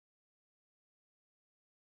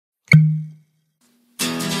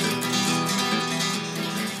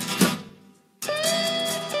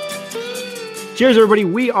Cheers, everybody.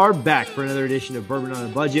 We are back for another edition of Bourbon on a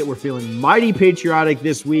Budget. We're feeling mighty patriotic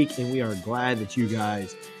this week, and we are glad that you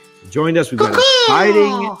guys joined us. We've got exciting.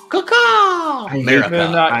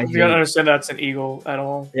 You don't understand that's an eagle at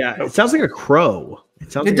all. Yeah, It sounds like a crow.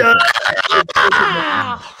 It sounds like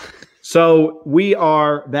So we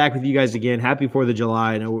are back with you guys again. Happy 4th of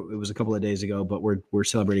July. I know it was a couple of days ago, but we're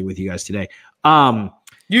celebrating with you guys today.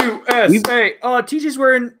 USA. Oh, TJ's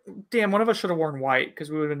wearing. Damn, one of us should have worn white because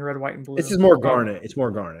we would have been red, white, and blue. This is more garnet. It's more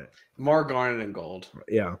garnet. More garnet and gold.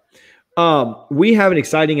 Yeah. We have an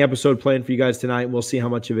exciting episode planned for you guys tonight. We'll see how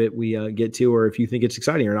much of it we get to, or if you think it's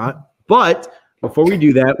exciting or not. But before we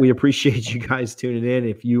do that, we appreciate you guys tuning in.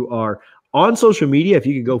 If you are on social media, if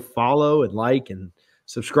you could go follow and like and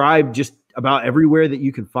subscribe just about everywhere that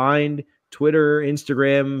you can find: Twitter,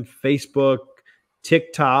 Instagram, Facebook,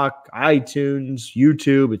 TikTok, iTunes,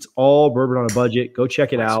 YouTube. It's all Bourbon on a Budget. Go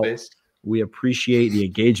check it out. We appreciate the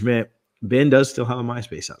engagement. Ben does still have a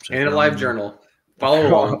MySpace up. And a live journal. Follow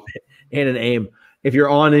along. And an AIM. If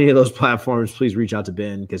you're on any of those platforms, please reach out to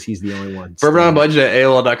Ben because he's the only one. Bourbon on a Budget at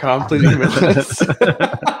AOL.com. Please email us.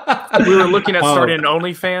 We were looking at starting an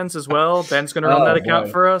OnlyFans as well. Ben's going to run that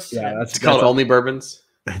account for us. Yeah, it's called Only Bourbons.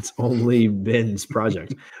 It's only Ben's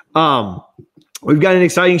project. We've got an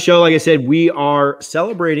exciting show. Like I said, we are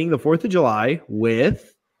celebrating the 4th of July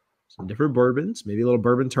with some different bourbons, maybe a little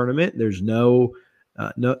bourbon tournament. There's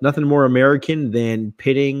nothing more American than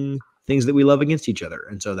pitting things that we love against each other.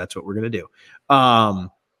 And so that's what we're going to do.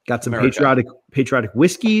 Got some patriotic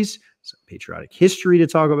whiskeys, some patriotic history to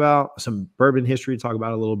talk about, some bourbon history to talk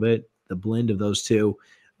about a little bit, the blend of those two.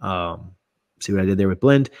 See what I did there with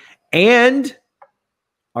blend. And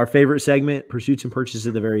our favorite segment, Pursuits and Purchases,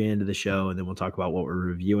 at the very end of the show, and then we'll talk about what we're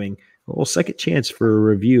reviewing. A little second chance for a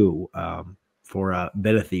review for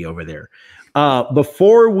Benethy over there.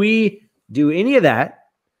 Before we do any of that,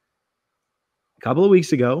 a couple of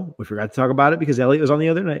weeks ago, we forgot to talk about it because Elliot was on the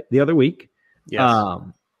other week. Yes.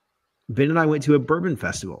 Ben and I went to a bourbon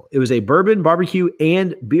festival. It was a bourbon, barbecue,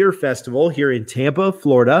 and beer festival here in Tampa,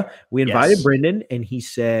 Florida. We invited Brendan, and he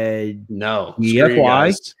said no.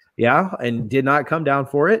 EFY. Yeah, and did not come down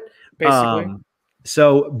for it. Basically.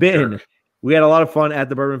 So, Ben, we had a lot of fun at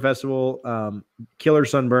the Bourbon Festival. Killer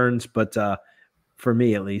sunburns, but for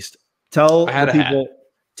me at least. Tell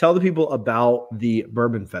the people about the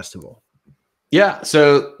Bourbon Festival. Yeah,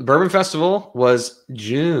 so the Bourbon Festival was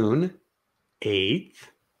June 8th,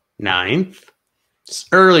 9th,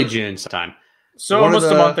 early June sometime. So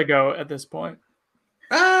almost a month ago at this point.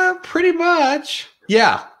 Pretty much.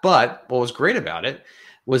 Yeah, but what was great about it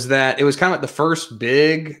was that it was kind of like the first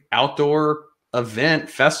big outdoor event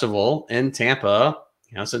festival in Tampa,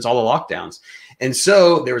 since all the lockdowns. And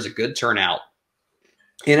so there was a good turnout.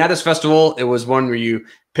 And at this festival, it was one where you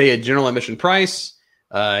pay a general admission price.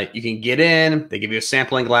 You can get in, they give you a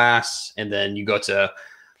sampling glass, and then you go to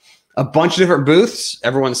a bunch of different booths.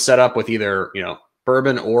 Everyone's set up with either,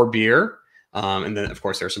 bourbon or beer. And then, of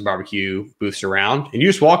course, there's some barbecue booths around. And you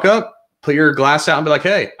just walk up, put your glass out, and be like,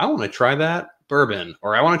 hey, I want to try that bourbon,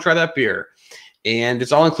 or I want to try that beer, and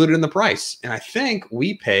it's all included in the price. And I think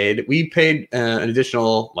we paid an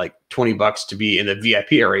additional like $20 to be in the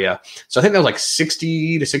VIP area. So I think that was like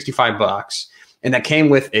 $60 to $65, and that came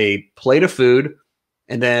with a plate of food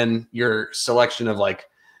and then your selection of like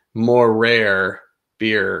more rare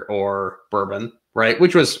beer or bourbon, right?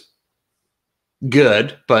 Which was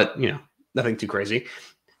good, but nothing too crazy,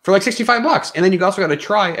 for like $65. And then you also got to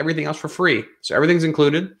try everything else for free. So everything's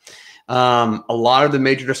included. A lot of the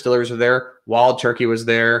major distillers were there. Wild Turkey was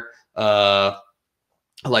there.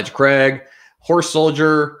 Elijah Craig, Horse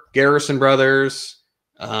Soldier, Garrison Brothers.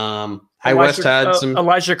 High West had some.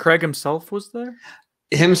 Elijah Craig himself was there?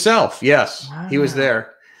 Himself, yes. Wow. He was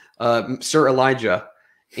there. Sir Elijah.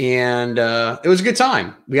 And it was a good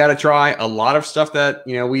time. We got to try a lot of stuff that,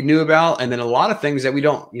 we knew about, and then a lot of things that we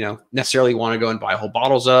don't, necessarily want to go and buy whole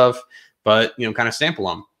bottles of, but, kind of sample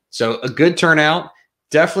them. So a good turnout.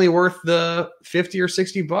 Definitely worth the $50 or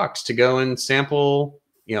 $60 to go and sample.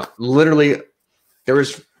 Literally, there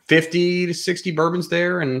was 50 to 60 bourbons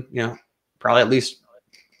there, and probably at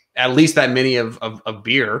least that many of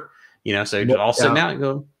beer. So you're just all sitting out and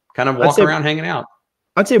go kind of walk around, hanging out.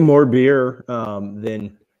 I'd say more beer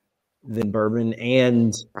than bourbon,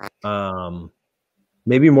 and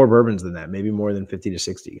maybe more bourbons than that. Maybe more than 50 to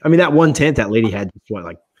 60. I mean, that one tent that lady had,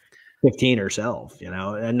 like 15 herself,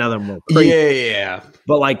 another more crazy. Yeah.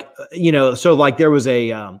 But like, so like there was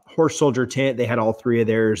a Horse Soldier tent. They had all three of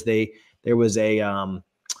theirs. There was a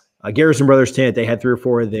Garrison Brothers tent. They had 3 or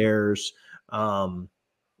 4 of theirs.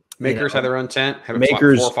 Makers had their own tent. Have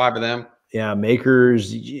Makers, like 4 or 5 of them. Yeah,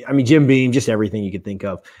 makers. I mean, Jim Beam, just everything you could think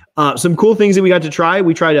of. Some cool things that we got to try.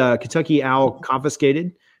 We tried a Kentucky Owl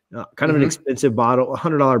Confiscated, kind of an expensive bottle,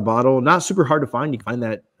 $100 bottle. Not super hard to find. You can find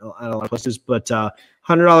that at a lot of places, but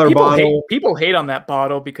 $100 bottle. People hate on that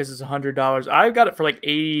bottle because it's $100. I got it for like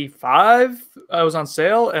 85. I was on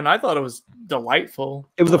sale, and I thought it was delightful.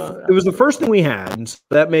 It was the first thing we had, and so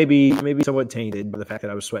that may be somewhat tainted by the fact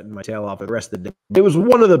that I was sweating my tail off for the rest of the day. It was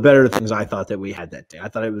one of the better things I thought that we had that day. I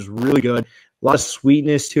thought it was really good, a lot of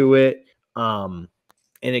sweetness to it. And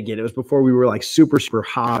again, it was before we were like super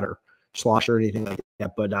hot or slosh or anything like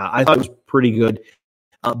that. But I thought it was pretty good.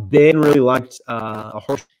 Ben really liked a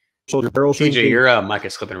horse soldier barrel. TJ, your mic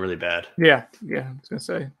is clipping really bad. Yeah, I was gonna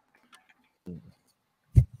say.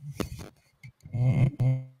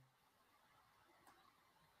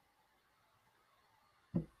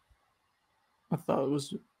 I thought it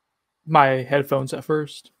was my headphones at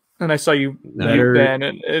first, and I saw you mute Ben,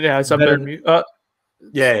 and it has up there.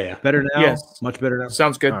 Yeah. Better now. Yes, much better now.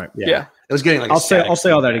 Sounds good. All right. Yeah. It was getting like I'll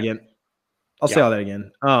say all that again.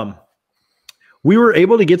 We were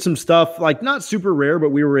able to get some stuff like not super rare,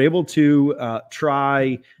 but we were able to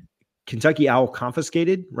try Kentucky Owl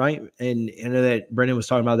Confiscated, right? And I know that Brendan was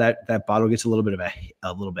talking about that bottle gets a little bit of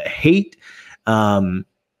hate.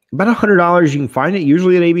 About $100 you can find it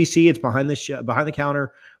usually at ABC. It's behind the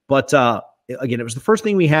counter, but again, it was the first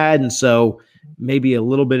thing we had, and so maybe a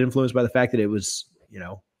little bit influenced by the fact that it was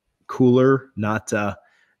cooler, not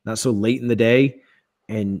so late in the day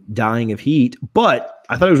and dying of heat. But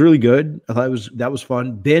I thought it was really good. I thought that was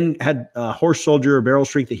fun. Ben had a horse soldier, a barrel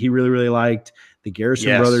streak that he really, really liked. The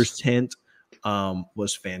Garrison Brothers tint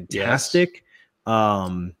was fantastic.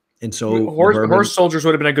 Yes. And so horse soldiers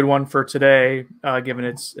would have been a good one for today, given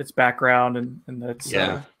its background and that's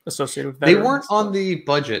associated with veterans. They weren't on the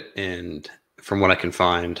budget end, from what I can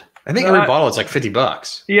find. I think every bottle is like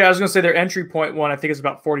 $50. Yeah, I was gonna say their entry point one I think is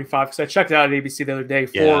about 45 because I checked it out at ABC the other day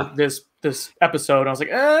for this episode. And I was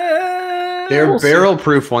like, their barrel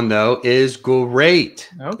proof one though is great.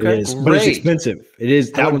 Okay, it is, but it's expensive. It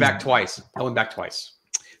is. I went back twice.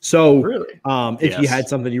 So, really? If you had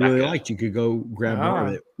something you really liked, you could go grab more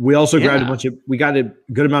of it. We also grabbed we got a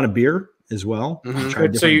good amount of beer as well.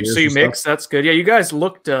 Good. So you mix. That's good. Yeah, you guys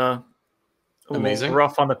looked amazing,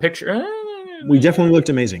 rough on the picture. We definitely looked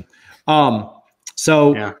amazing. But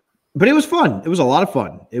it was fun. It was a lot of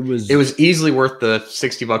fun. It was easily worth the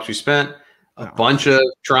 $60 we spent. A bunch of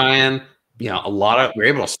trying, a lot of, we were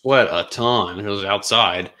able to sweat a ton. It was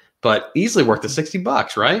outside, but easily worth the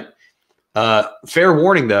 $60, right? Fair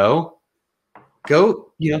warning though,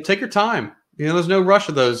 go, take your time. There's no rush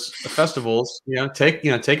of those festivals. Take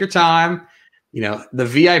your time. The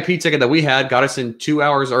VIP ticket that we had got us in 2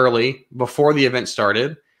 hours early before the event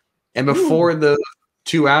started. And before the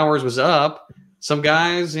 2 hours was up, some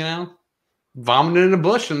guys, vomited in a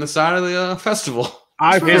bush on the side of the festival.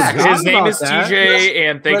 His name is TJ,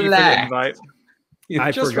 and thank you for the invite.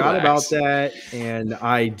 I forgot about that, and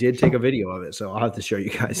I did take a video of it, so I'll have to show you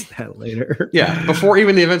guys that later. Yeah, before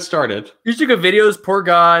even the event started. You took a video. This poor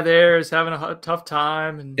guy there is having a tough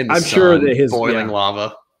time, and I'm sure that his boiling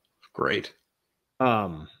lava. Great.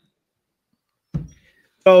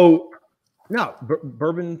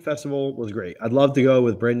 Bourbon Festival was great. I'd love to go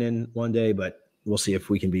with Brendan one day, but we'll see if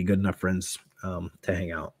we can be good enough friends to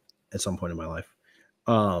hang out at some point in my life.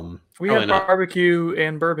 We had barbecue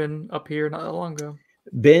and bourbon up here not that long ago.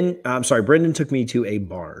 Brendan took me to a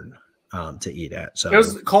barn to eat at. So it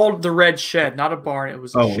was called the Red Shed, not a barn. It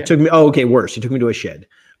was a shed. Worse. He took me to a shed.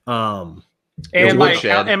 And my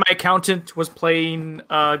accountant was playing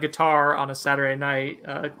guitar on a Saturday night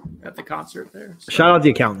at the concert there. So. Shout out the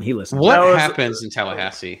accountant. He listens. What happens in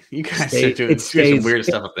Tallahassee? You guys are doing some weird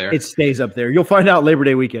stuff up there. It stays up there. You'll find out Labor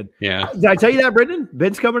Day weekend. Yeah. Did I tell you that, Brendan?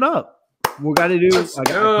 Ben's coming up. We got to do.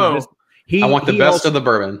 I want the best of the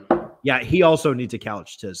bourbon. Yeah, he also needs a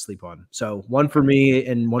couch to sleep on. So one for me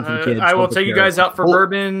and one for the kids. I will take you guys out for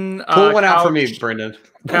bourbon. Pull one out for me, Brendan.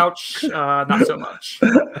 Couch, not so much.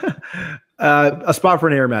 A spot for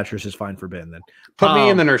an air mattress is fine for Ben then. Put me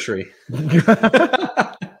in the nursery.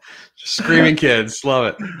 Screaming kids. Love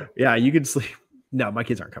it. Yeah, you can sleep. No, my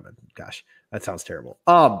kids aren't coming. Gosh, that sounds terrible.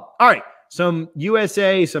 All right. Some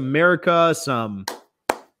USA, some America, some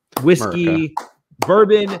whiskey,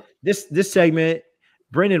 bourbon. This segment,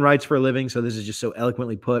 Brendan writes for a living, so this is just so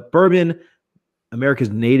eloquently put. Bourbon, America's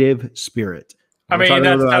native spirit. I mean,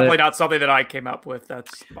 that's definitely not something that I came up with.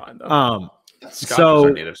 That's fine though. Scotch is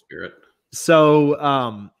our native spirit.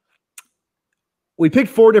 So we picked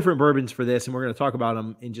 4 different bourbons for this, and we're going to talk about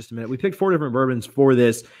them in just a minute. We picked 4 different bourbons for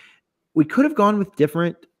this. We could have gone with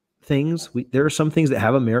different things. There are some things that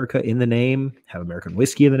have America in the name, have American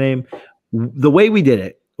whiskey in the name. The way we did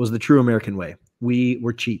it was the true American way. We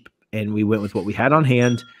were cheap and we went with what we had on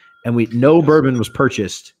hand, and no bourbon was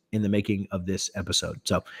purchased in the making of this episode.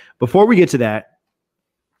 So before we get to that,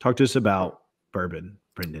 talk to us about bourbon,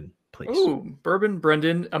 Brendan, please. Ooh, bourbon,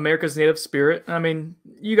 Brendan, America's native spirit. I mean,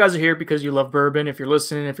 you guys are here because you love bourbon. If you're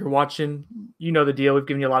listening, if you're watching, you know the deal. We've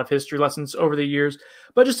given you a lot of history lessons over the years.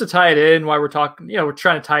 But just to tie it in, why we're talking, we're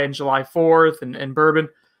trying to tie in July 4th and bourbon.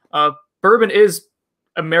 Bourbon is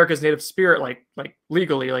America's native spirit, like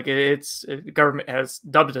legally, like the government has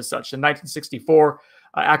dubbed it as such. In 1964,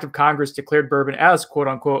 Act of Congress declared bourbon as "quote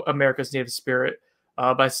unquote" America's native spirit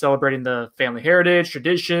by celebrating the family heritage,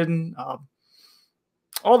 tradition,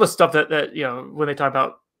 all the stuff that when they talk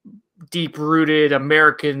about deep rooted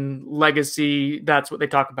American legacy, that's what they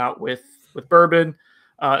talk about with bourbon,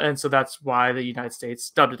 and so that's why the United States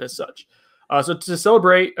dubbed it as such. So to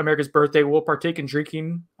celebrate America's birthday, we'll partake in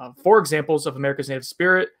drinking 4 examples of America's native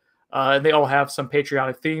spirit. And they all have some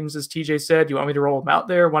patriotic themes, as TJ said. Do you want me to roll them out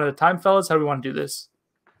there one at a time, fellas? How do we want to do this?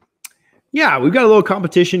 Yeah, we've got a little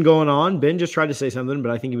competition going on. Ben just tried to say something,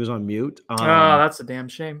 but I think he was on mute. That's a damn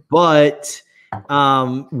shame. But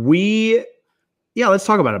let's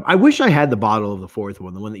talk about it. I wish I had the bottle of the 4th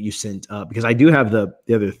one, the one that you sent up, because I do have the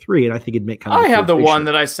other 3, and I think it'd make kind of. I have the one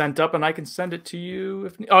that I sent up, and I can send it to you.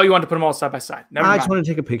 You want to put them all side by side? I just want to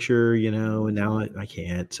take a picture, and now I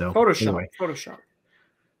can't. So Photoshop. Anyway. Photoshop.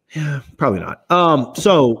 Yeah, probably not.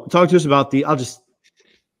 So talk to us about I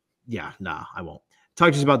won't.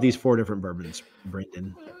 Talk to us about these 4 different bourbons,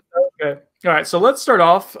 Brendan. Okay. All right. So let's start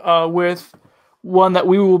off with one that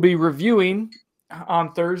we will be reviewing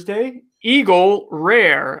on Thursday. Eagle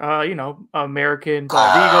Rare, American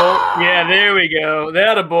Bald Eagle. Yeah, there we go.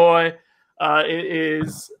 That a boy. It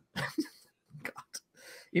is. God.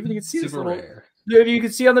 Even you can see super this little, rare. If you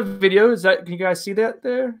can see on the video, can you guys see that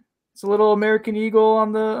there? It's a little American eagle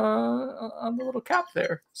on the little cap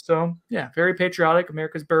there. So yeah, very patriotic,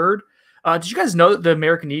 America's bird. Did you guys know that the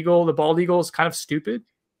American eagle, the bald eagle, is kind of stupid?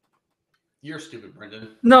 You're stupid, Brendan.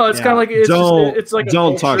 No, it's kind of like it's like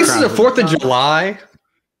don't talk. This is a 4th of July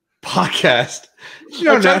podcast.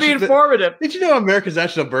 I'm trying to be informative. Did you know America's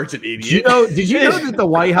national bird's an idiot? Did you know that the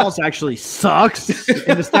White House actually sucks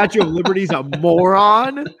and the Statue of Liberty is a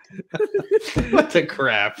moron? What the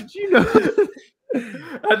crap? Did you know?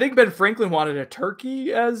 I think Ben Franklin wanted a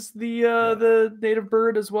turkey as the native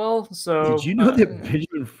bird as well. So did you know that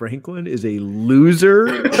Benjamin Franklin is a loser?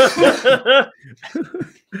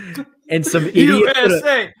 And some idiots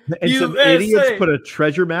put a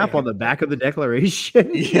treasure map on the back of the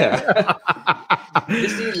Declaration. Yeah.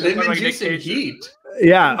 Heat.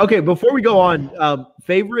 Yeah. Okay. Before we go on,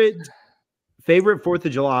 favorite 4th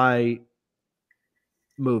of July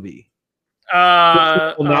movie?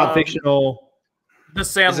 Not fictional. The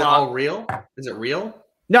Sandlot. Is it all real? Is it real?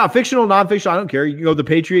 No, fictional, non-fictional. I don't care. You can go with The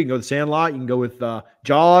Patriot. You can go with The Sandlot. You can go with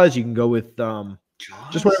Jaws. You can go with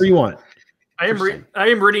just whatever you want. I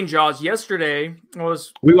am reading Jaws. Yesterday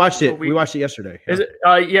we watched it. We watched it yesterday. Yeah. Is it?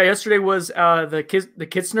 Yesterday was the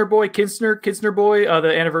Kitzner boy.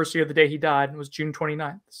 The anniversary of the day he died was June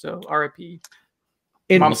 29th. So R.I.P.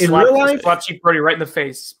 In real life, slapped Chief Brody right in the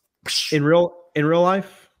face. In real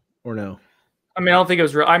life, or no? I mean, I don't think it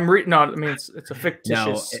was real. I'm reading. No, I mean, it's a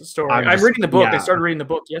fictitious story. I'm reading the book. Yeah. I started reading the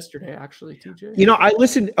book yesterday, actually. TJ. I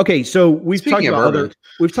listened. Okay, so we've talked about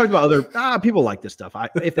other. People like this stuff.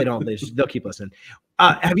 If they don't, they'll keep listening.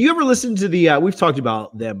 Have you ever listened to the? We've talked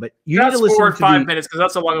about them, but you need to listen to 5 minutes because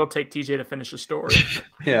that's how long it'll take TJ to finish the story.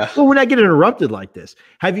 Yeah. Well, we're not getting interrupted like this.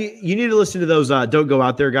 You need to listen to those. Don't go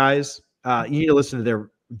out there, guys. You need to listen to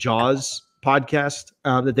their Jaws podcast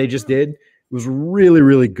that they just did. It was really,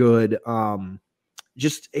 really good.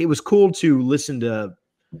 It was cool to listen to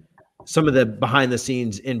some of the behind the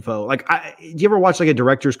scenes info. Like, do you ever watch like a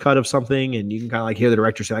director's cut of something and you can kind of like hear the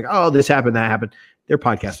director say like, "Oh, this happened, that happened." Their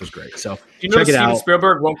podcast was great. So check it out. Steven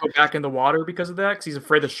Spielberg won't go back in the water because of that because he's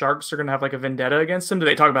afraid the sharks are going to have like a vendetta against him. Do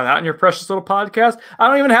they talk about that in your precious little podcast? I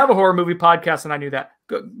don't even have a horror movie podcast, and I knew that.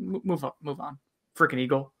 Go, move on. Freaking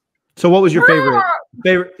eagle. So what was your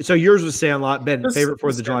favorite? So yours was Sandlot. Ben, favorite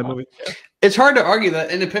 4th of July movie? It's hard to argue that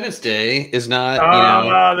Independence Day is not,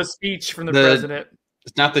 the speech from the president.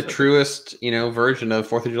 It's not the truest, version of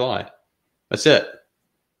 4th of July. That's it.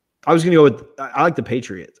 I was going to go with, I like The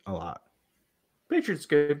Patriot a lot. Patriot's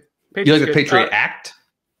good. You like The Patriot Act?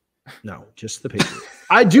 No, just The Patriot.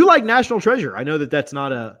 I do like National Treasure. I know that's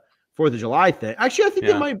not a 4th of July thing. Actually, I think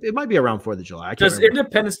it might be around 4th of July. Does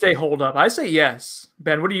Independence Day hold up? I say yes.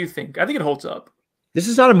 Ben, what do you think? I think it holds up. This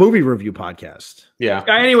is not a movie review podcast. Yeah.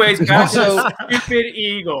 Anyways, guys, Stupid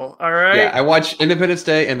Eagle. All right. Yeah, I watched Independence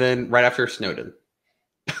Day and then right after Snowden.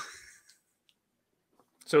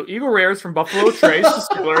 So Eagle Rare is from Buffalo Trace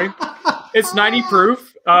Distillery. It's 90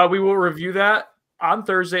 proof. We will review that on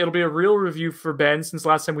Thursday. It'll be a real review for Ben since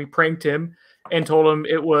last time we pranked him and told him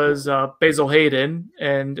it was Basil Hayden,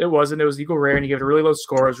 and it wasn't. It was Eagle Rare, and he gave it a really low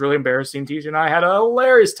score. It was really embarrassing. TJ and I had a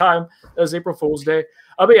hilarious time. It was April Fool's Day.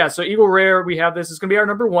 But yeah, so Eagle Rare, we have this. It's going to be our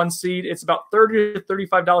number 1 seed. It's about $30 to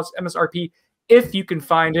 $35 MSRP if you can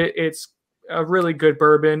find it. It's a really good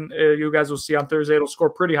bourbon. You guys will see on Thursday. It'll score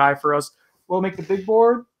pretty high for us. Will it make the big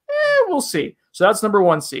board? We'll see. So that's number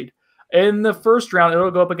 1 seed. In the first round,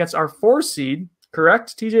 it'll go up against our 4 seed.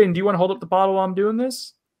 Correct, TJ? And do you want to hold up the bottle while I'm doing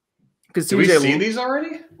this? Because TJ, we see these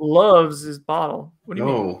already? Loves his bottle. What do you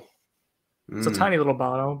mean? It's a tiny little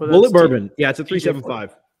bottle. But Bullet Bourbon. Yeah, it's a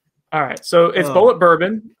 375. All right, so it's Bullet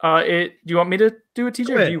Bourbon. Do you want me to do it, TJ?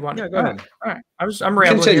 Or do you want? Yeah, go ahead. All right. I'm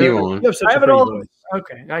rambling. You have such I have it pretty all. voice.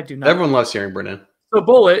 Okay, I do not. Everyone loves hearing Brennan. So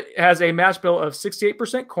Bullet has a mash bill of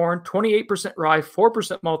 68% corn, 28% rye,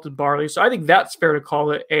 4% malted barley. So I think that's fair to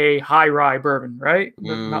call it a high rye bourbon, right?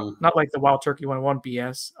 Not like the Wild Turkey 101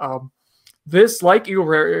 BS. This, like Eagle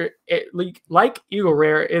Rare,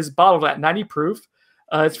 is bottled at 90 proof.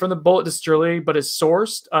 It's from the Bullet Distillery, but it's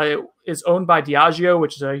sourced. It is owned by Diageo,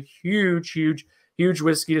 which is a huge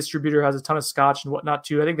whiskey distributor. Has a ton of Scotch and whatnot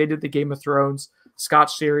too. I think they did the Game of Thrones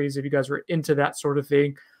Scotch series. If you guys were into that sort of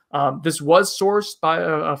thing, this was sourced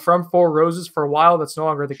by from Four Roses for a while. That's no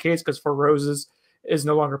longer the case because Four Roses is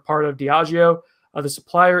no longer part of Diageo. The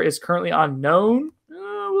supplier is currently unknown.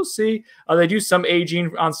 We'll see. They do some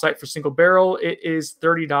aging on site for single barrel. It is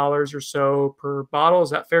 $30 or so per bottle. Is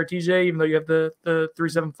that fair, TJ? Even though you have the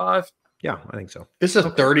 375. Yeah, I think so. This is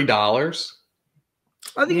 $30.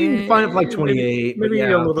 I think you can find it for like 28. Maybe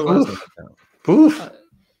yeah. a little bit less. Oof.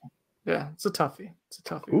 Yeah, it's a toughie.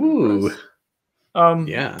 Ooh.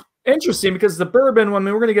 Yeah. Interesting, because the bourbon, I mean,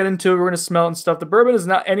 we're going to get into it. We're going to smell it and stuff. The bourbon is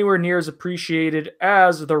not anywhere near as appreciated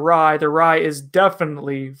as the rye. The rye is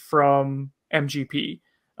definitely from MGP.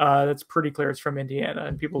 That's pretty clear. It's from Indiana,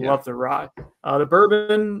 and people love the rye. The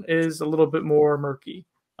bourbon is a little bit more murky.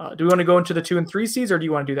 Do we want to go into the 2 and 3 seeds, or do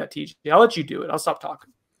you want to do that, TJ? I'll let you do it. I'll stop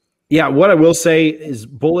talking. Yeah, what I will say is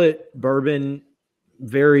Bullet Bourbon,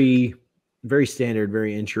 very, very standard,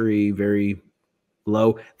 very entry, very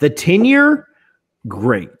low. The 10-year,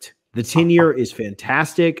 great. The 10-year is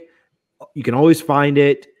fantastic. You can always find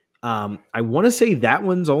it. I want to say that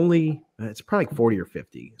one's only, it's probably like 40 or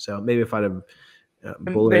 50. So maybe if I'd have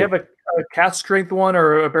Bullet. They have a cask strength one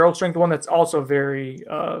or a barrel strength one that's also very,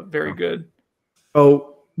 very good.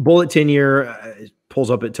 Oh, Bullet 10-year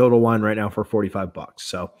pulls up at Total Wine right now for $45.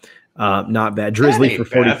 So not bad. Drizzly for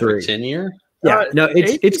 43. 10-year? Yeah, no,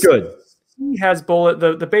 it's good. He has Bullet,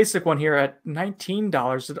 the basic one here at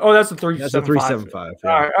 $19. Oh, that's the 375. That's a 375.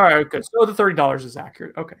 Yeah. All right, good. So the $30 is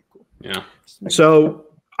accurate. Okay, cool. Yeah. So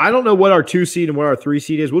I don't know what our 2 seed and what our 3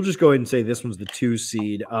 seed is. We'll just go ahead and say this one's the 2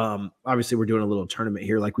 seed. Obviously, we're doing a little tournament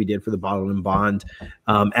here like we did for the Bottle and Bond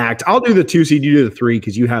act. I'll do the 2 seed. You do the 3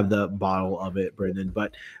 because you have the bottle of it, Brendan.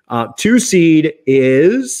 But 2 seed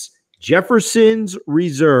is Jefferson's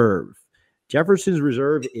Reserve. Jefferson's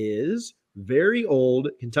Reserve is very old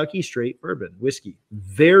Kentucky straight bourbon whiskey.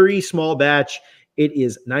 Very small batch. It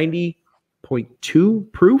is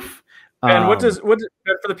 90.2 proof. And what does for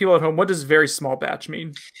the people at home, what does very small batch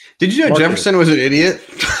mean? Did you know Jefferson was an idiot?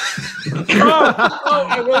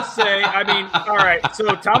 I will say, I mean, all right.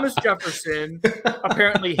 So Thomas Jefferson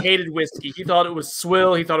apparently hated whiskey. He thought it was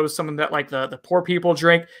swill. He thought it was something that like the poor people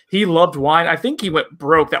drink. He loved wine. I think he went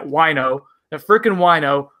broke. That freaking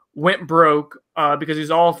wino went broke because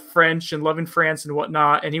he's all French and loving France and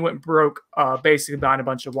whatnot. And he went broke basically buying a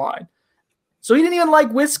bunch of wine. So he didn't even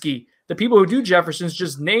like whiskey. The people who do Jefferson's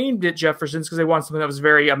just named it Jefferson's because they want something that was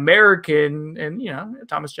very American. And, you know,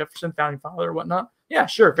 Thomas Jefferson, founding father or whatnot. Yeah,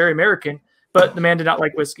 sure, very American. But the man did not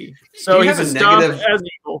like whiskey. So he's as dumb as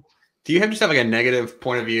evil. Do you just have like a negative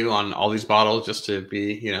point of view on all these bottles just to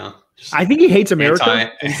be, you know? I think he hates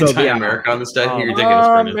America. Anti-America on this day. You're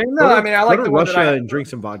ridiculous, Brendan. No, I mean, I like the one Russia and drink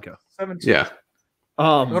some vodka. 17. Yeah.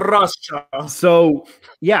 Russia. So,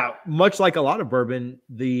 yeah, much like a lot of bourbon,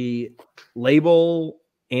 the label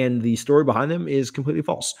and the story behind them is completely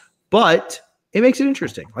false. But it makes it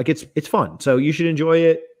interesting. Like it's fun. So you should enjoy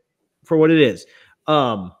it for what it is.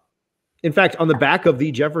 In fact, on the back of the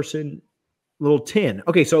Jefferson little tin.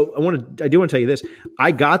 Okay, so I do want to tell you this.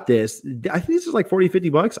 I got this. I think this is like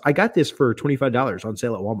 $40-50. I got this for $25 on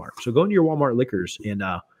sale at Walmart. So go into your Walmart liquors and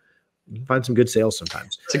you can find some good sales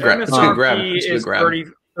sometimes. It's a grab. It's a good grab. It's a grab.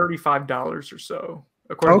 $35 or so,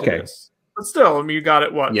 according to this. But still, I mean, you got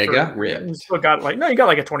it. What? Yeah, you still got you got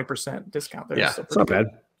like a 20% discount there. Yeah, so it's not bad.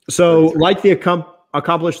 So, like the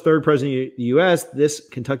accomplished third president of the U.S., this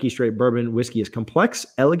Kentucky straight bourbon whiskey is complex,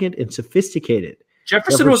 elegant, and sophisticated.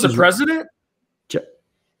 Jefferson was the president?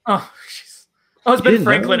 Oh, jeez. Oh, it's Ben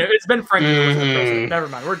Franklin. It's Ben Franklin who was the president. Never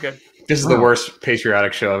mind. We're good. This is the worst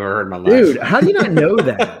patriotic show I've ever heard in my life. Dude, how do you not know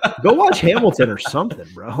that? Go watch Hamilton or something,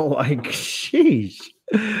 bro. Like, sheesh.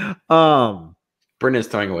 Brendan's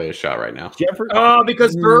throwing away his shot right now.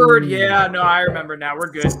 Because Bird. Yeah, no, I remember now. We're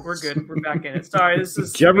good. We're good. We're back in it. Sorry, this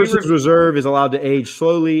is Jefferson's Reserve is allowed to age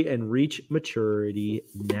slowly and reach maturity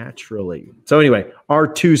naturally. So anyway, our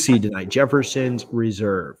 2 seed tonight, Jefferson's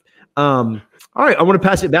Reserve. All right, I want to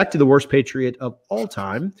pass it back to the worst Patriot of all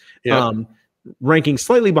time. Yep. Ranking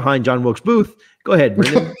slightly behind John Wilkes Booth. Go ahead,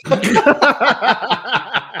 Brendan.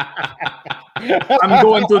 I'm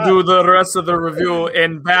going to do the rest of the review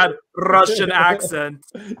in bad Russian accent.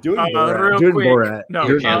 Doing Borat. No,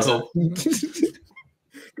 you're canceled.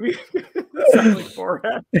 Sounds like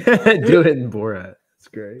Borat. Do it in Borat. It's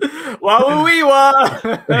great. Yeah.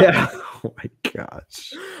 Oh my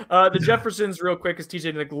gosh. The Jeffersons, real quick, because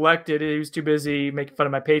TJ neglected it. He was too busy making fun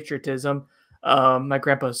of my patriotism. My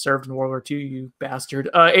grandpa served in World War II, you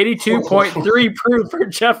bastard. 82.3 proof for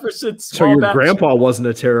Jefferson. So your grandpa wasn't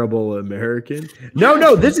a terrible American?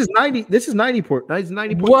 No, this is 90. This is 90. That's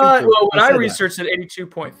 90. What? Well, when I researched it,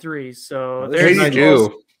 82.3. So there's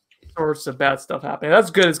 82 sorts of bad stuff happening.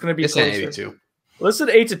 That's good. It's going to be closer. 82. Listed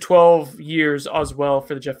 8 to 12 years as well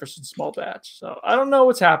for the Jefferson small batch. So I don't know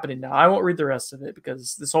what's happening now. I won't read the rest of it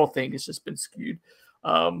because this whole thing has just been skewed.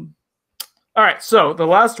 All right, so the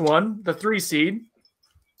last one, the 3 seed,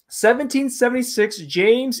 1776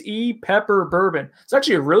 James E. Pepper Bourbon. It's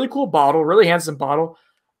actually a really cool bottle, really handsome bottle.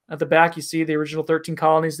 At the back, you see the original 13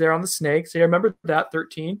 colonies there on the snake. So you remember that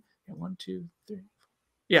 13. 1, 2, 3.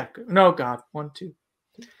 Yeah, no, God, 1, 2,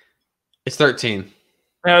 3. It's 13.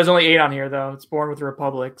 There's only 8 on here, though. It's born with the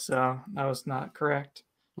Republic, so that was not correct.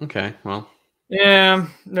 Okay, well. Yeah,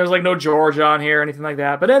 there's like no Georgia on here or anything like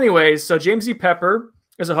that. But anyways, so James E. Pepper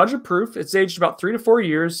is 100 proof. It's aged about 3 to 4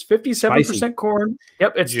 years, 57% corn.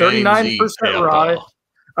 Yep, it's 39% rye.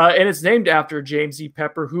 And it's named after James E.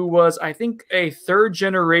 Pepper, who was, I think, a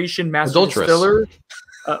 3rd-generation master distiller.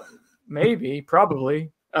 Maybe,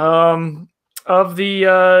 probably. Of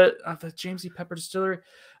the James E. Pepper distillery.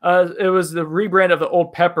 It was the rebrand of the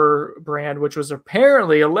old Pepper brand, which was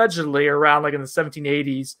apparently, allegedly, around like in the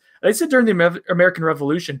 1780s. They said during the American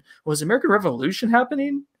Revolution. Was the American Revolution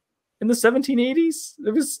happening in the 1780s?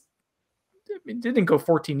 It didn't go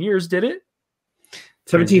 14 years, did it?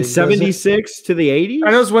 1776 to the 80s? I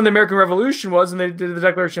know it's when the American Revolution was, and they did the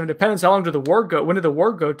Declaration of Independence. How long did the war go? When did the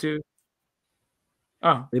war go to?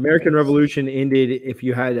 Oh, the American Revolution ended, if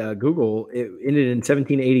you had Google, it ended in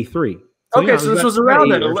 1783. So, okay, so this was around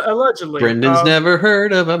then, allegedly. Brendan's never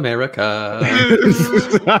heard of America.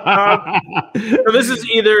 So this is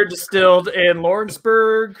either distilled in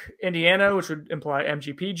Lawrenceburg, Indiana, which would imply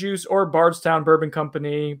MGP juice, or Bardstown Bourbon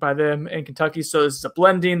Company by them in Kentucky. So this is a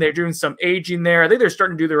blending. They're doing some aging there. I think they're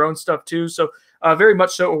starting to do their own stuff too. So very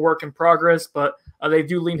much so a work in progress, but they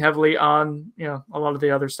do lean heavily on a lot of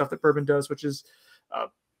the other stuff that bourbon does, which is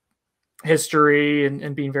history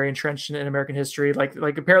and being very entrenched in American history. Like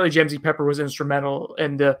apparently James E. Pepper was instrumental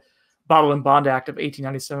in the Bottle and Bond Act of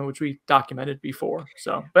 1897, which we documented before.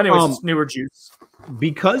 So, but anyways, it's newer juice.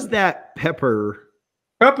 Because that pepper,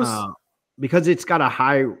 because it's got a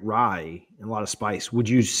high rye and a lot of spice, would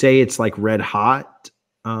you say it's like red hot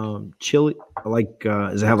chili? Like,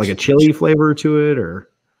 does it have like a chili flavor to it,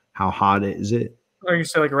 or how hot is it? Or you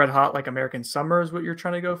say like red hot, like American summer is what you're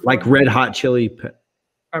trying to go for? Like red hot chili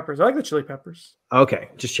peppers. I like the chili peppers. Okay,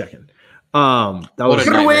 just checking. That was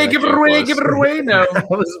give it away. No, that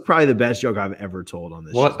was probably the best joke I've ever told on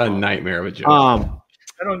this. What a nightmare of a joke. I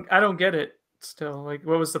don't get it. Still, like,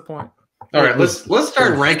 what was the point? All right, let's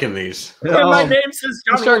start ranking these. My name says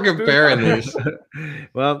Johnny. Let's start comparing these.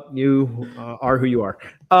 Well, you are who you are.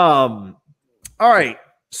 All right,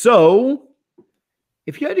 so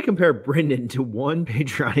if you had to compare Brendan to one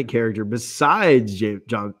patriotic character besides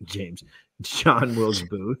John Wilkes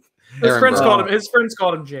Booth. His friends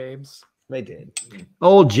called him James. They did.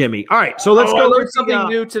 Old Jimmy. All right, so let's go. I learned something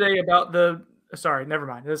new today about the. Sorry, never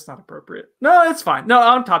mind. That's not appropriate. No, it's fine. No,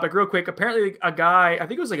 on topic, real quick. Apparently, a guy, I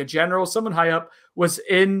think it was like a general, someone high up, was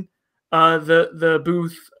in the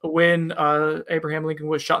booth when Abraham Lincoln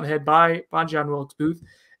was shot in the head by John Wilkes Booth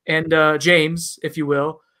and James, if you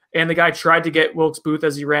will. And the guy tried to get Wilkes Booth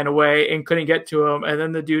as he ran away and couldn't get to him. And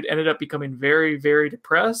then the dude ended up becoming very, very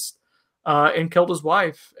depressed. And killed his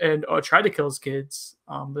wife and tried to kill his kids.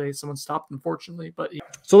 Someone stopped, unfortunately. But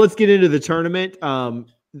so let's get into the tournament.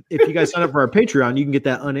 if you guys sign up for our Patreon, you can get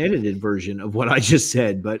that unedited version of what I just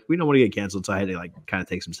said, but we don't want to get canceled, so I had to like kind of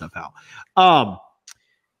take some stuff out.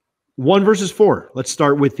 1 versus 4. Let's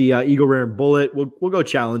start with the Eagle Rare and Bullet. We'll go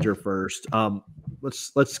Challenger first.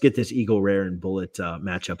 Let's get this Eagle Rare and Bullet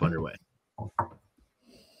matchup underway.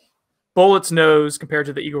 Bullet's nose compared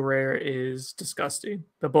to the Eagle Rare is disgusting.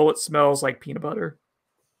 The Bullet smells like peanut butter.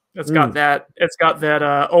 It's got that. It's got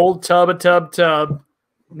that old tub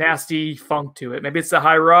nasty funk to it. Maybe it's the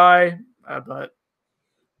high rye, but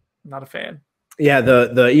I'm not a fan. Yeah,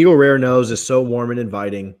 the Eagle Rare nose is so warm and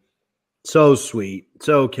inviting, so sweet,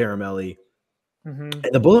 so caramelly. And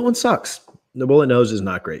the Bullet one sucks. The Bullet nose is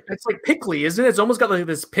not great. It's like pickly, isn't it? It's almost got like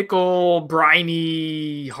this pickle,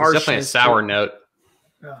 briny, harshness. It's definitely a sour note.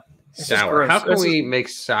 Yeah. Sour. How can we make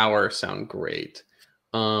sour sound great?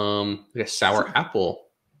 Like a sour apple.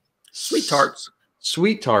 Sweet tarts.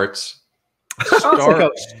 Sweet tarts.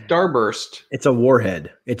 Starburst. It's a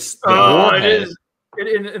warhead. It's warhead. It is.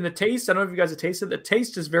 In the taste, I don't know if you guys have tasted it. The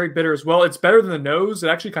taste is very bitter as well. It's better than the nose. It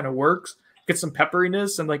actually kind of works. Gets some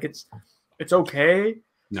pepperiness and like it's okay.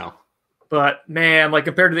 No, but man, like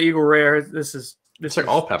compared to the Eagle Rare, it's like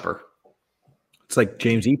all pepper. It's like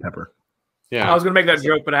James E. Pepper. Yeah, I was gonna make that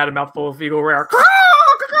joke, but I had a mouthful of Eagle Rare.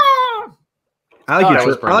 I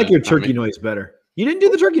like your turkey noise better. You didn't do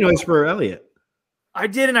the turkey noise for Elliot. I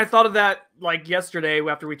did, and I thought of that like yesterday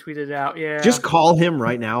after we tweeted it out. Yeah, just call him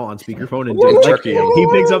right now on speakerphone and do turkey. He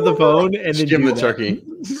picks up the phone and then give him the turkey.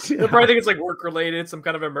 They'll probably think it's like work related, some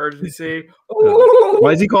kind of emergency.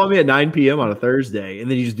 Why is he calling me at 9 p.m. on a Thursday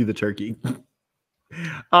and then you just do the turkey?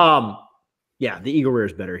 Yeah, the Eagle Rare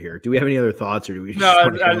is better here. Do we have any other thoughts, or do we?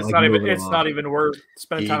 No, it's not even. It's not even worth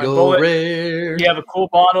spending time on Bullet. Rare. You have a cool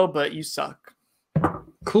bottle, but you suck.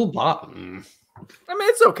 Cool bottle. I mean,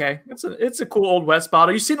 it's okay. It's a cool Old West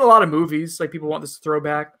bottle. You've seen a lot of movies. Like people want this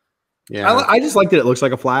throwback. Yeah, I just like that it looks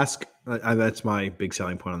like a flask. That's my big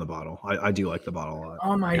selling point on the bottle. I do like the bottle a lot.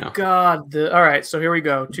 Oh my god! All right, so here we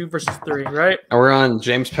go. 2 versus 3, right? And we're on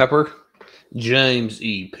James Pepper. James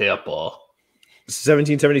E. Pepper.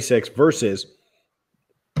 1776 versus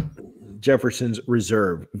Jefferson's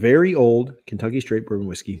Reserve. Very old Kentucky straight bourbon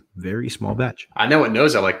whiskey. Very small batch. I know what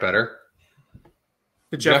nose I like better.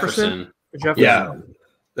 The Jefferson. Yeah.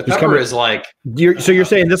 The pepper is like. So you're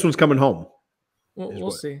saying this one's coming home?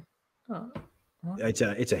 We'll see. It's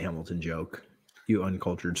a Hamilton joke. You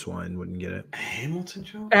uncultured swine wouldn't get it. A Hamilton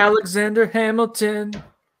joke? Alexander Hamilton.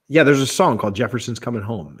 Yeah, there's a song called Jefferson's Coming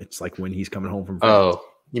Home. It's like when he's coming home from France. Oh,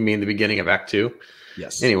 you mean the beginning of Act 2?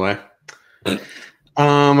 Yes. Anyway. Let's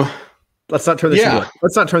not turn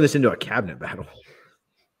this into a cabinet battle.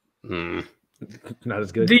 Not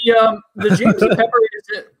as good. The James E. Pepper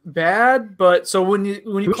isn't bad, but so when you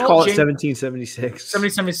call it 1776.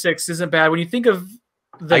 1776 isn't bad. When you think of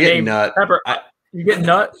the name nut. Pepper, you get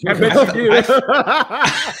nut. I bet you do.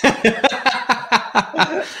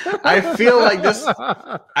 I feel like the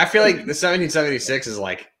 1776 is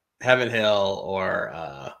like Heaven Hill or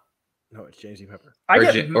no, it's James E. Pepper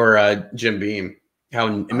or Jim Beam.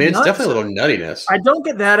 It's definitely a little nuttiness. I don't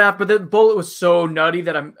get that out, but the Bullet was so nutty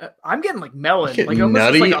that I'm getting like melon, like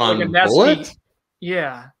nutty like on like Bullet.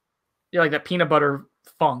 Yeah, like that peanut butter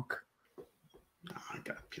funk. Oh, I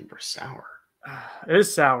got peanut butter sour. It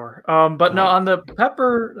is sour. But no, on the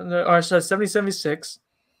pepper, or 1776.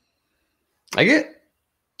 I get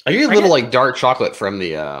a little like dark chocolate from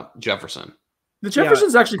the Jefferson. The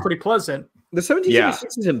Jefferson's actually pretty pleasant. The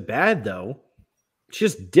 1776 isn't bad though. It's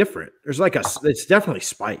just different. There's like it's definitely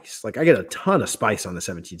spice. Like I get a ton of spice on the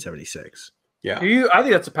 1776. Yeah. I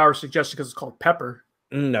think that's a power suggestion because it's called pepper.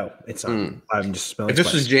 No, it's not. I'm just smelling. If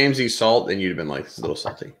this was James E. Salt, then you'd have been like, it's a little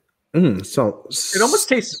salty. So it almost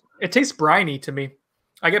tastes briny to me.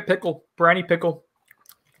 I get briny pickle.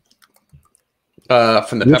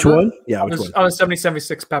 From the which pepper? One? Yeah, which one? On the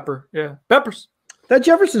 1776 pepper. Yeah, peppers. That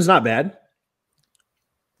Jefferson's not bad.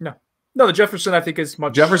 No, the Jefferson I think is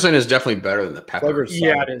much. Jefferson is definitely better than the pepper.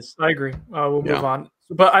 Yeah, it is. I agree. We'll move on.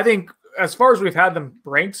 But I think as far as we've had them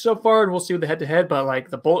ranked so far, and we'll see the head-to-head. But like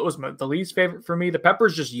the Bullet was the least favorite for me. The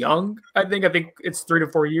Pepper's just young. I think it's 3 to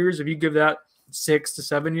 4 years. If you give that 6 to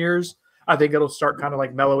 7 years, I think it'll start kind of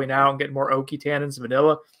like mellowing out and getting more oaky tannins,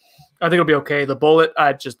 vanilla. I think it'll be okay. The Bullet,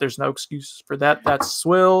 there's no excuse for that. That's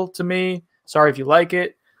swill to me. Sorry if you like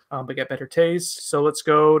it, but get better taste. So let's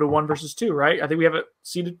go to 1 versus 2, right? I think we have it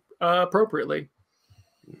seated appropriately.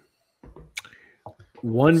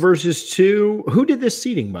 1 versus 2. Who did this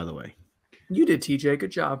seating, by the way? You did, TJ.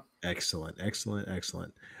 Good job. Excellent. It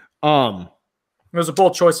was a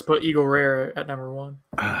bold choice to put Eagle Rare at number 1.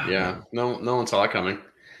 Yeah, no one saw that coming.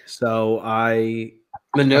 So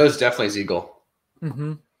the nose definitely is Eagle.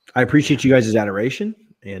 Mm-hmm. I appreciate you guys' adoration.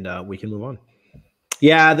 and we can move on.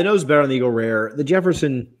 Yeah, the nose is better on the Eagle Rare. The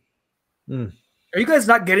Jefferson. Are you guys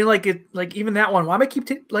not getting like it? Like even that one? Why am I keep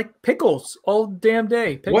like pickles all damn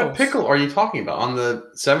day? Pickles. What pickle are you talking about on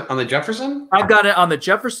the Jefferson? I've got it on the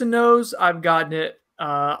Jefferson nose. I've gotten it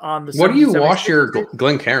on the. What do you wash your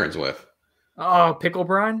Glencairns with? Oh, pickle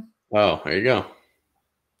brine. Oh, there you go.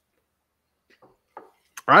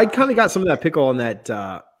 I kind of got some of that pickle on that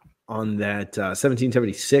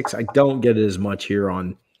 1776. I don't get it as much here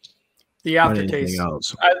on the aftertaste.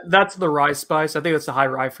 That's the rye spice. I think that's the high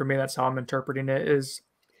rye for me. That's how I'm interpreting it. Is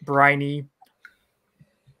briny.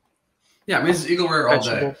 Yeah, I mean it's Eagle Rare all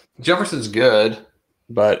day. Jefferson's good,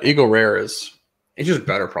 but Eagle Rare it's just a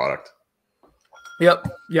better product. Yep.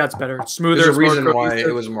 Yeah, it's better. It's smoother. There's a reason why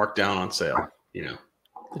it was marked down on sale. The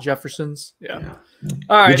Jeffersons. Yeah.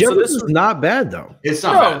 All right. The Jefferson's not bad though. It's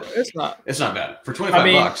not bad. It's not. It's not bad for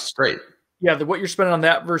 $25. It's great. Yeah, what you're spending on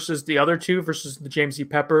that versus the other two versus the James E.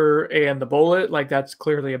 Pepper and the Bullet, like that's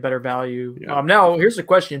clearly a better value. Yeah. Now here's the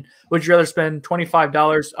question: would you rather spend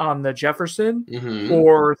 $25 on the Jefferson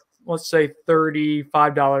or let's say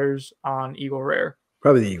 $35 on Eagle Rare?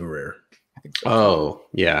 Probably the Eagle Rare. I think so. Oh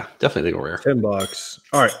yeah, definitely the Eagle Rare. $10.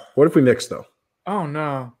 All right. What if we mix though? Oh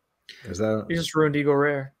no. Is that you just ruined Eagle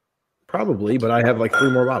Rare? Probably, but I have like 3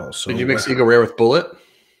 more bottles. So did you mix Eagle Rare with Bullet?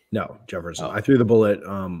 No, Jefferson. I threw the Bullet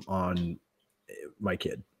on my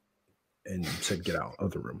kid and said, "Get out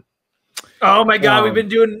of the room." Oh my God, we've been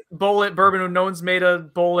doing Bullet bourbon. No one's made a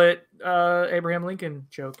Bullet Abraham Lincoln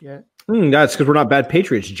joke yet. That's because we're not bad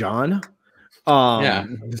patriots, John. Yeah,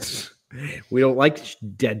 we don't like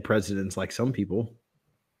dead presidents like some people.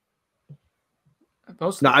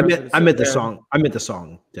 I meant the song. I meant the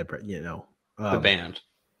song. Dead President. The band.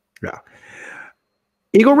 Yeah.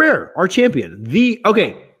 Eagle Rare, our champion. The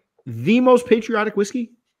most patriotic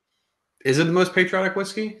whiskey. Is it the most patriotic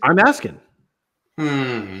whiskey? I'm asking.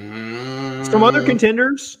 Some other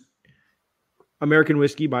contenders. American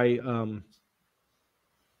whiskey by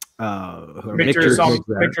Victor's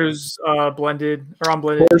blended or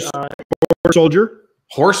unblended. Horse Soldier.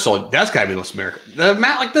 Horse Soldier. That's got to be the most American.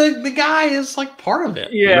 The guy is like part of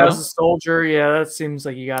it. Yeah, as a soldier. Yeah, that seems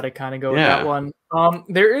like you got to kind of go with that one.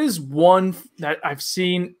 There is one that I've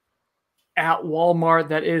seen at Walmart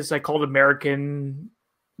that is like called American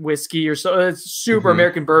whiskey or so. It's super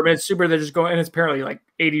American bourbon. It's super. They're just going, and it's apparently like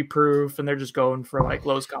 80 proof, and they're just going for like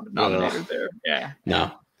lowest common denominator there. Yeah.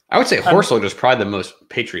 No, I would say Horse Soldier is probably the most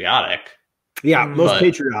patriotic. Yeah, most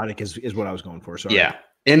patriotic is what I was going for. Sorry. Yeah,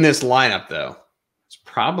 in this lineup though, it's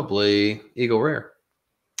probably Eagle Rare.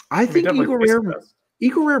 I think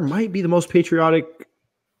Eagle Rare might be the most patriotic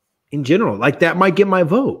in general. Like that might get my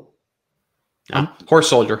vote. Horse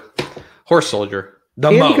Soldier.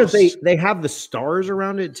 Because they have the stars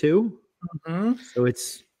around it too. So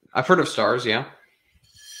I've heard of stars. Yeah,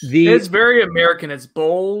 it's very American. It's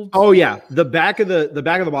bold. Oh yeah, the back of the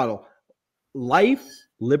bottle. Life,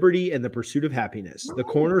 liberty, and the pursuit of happiness, the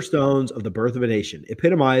cornerstones of the birth of a nation,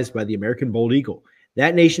 epitomized by the American bold eagle.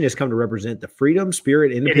 That nation has come to represent the freedom,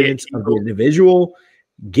 spirit, independence of the individual,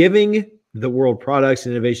 giving the world products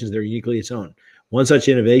and innovations that are uniquely its own. One such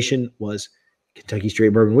innovation was Kentucky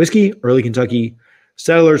Straight Bourbon Whiskey. Early Kentucky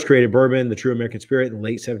settlers created bourbon, the true American spirit, in the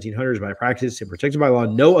late 1700s by practice and protected by law.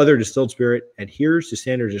 No other distilled spirit adheres to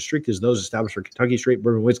standards as strict as those established for Kentucky Straight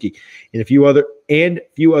Bourbon Whiskey. And few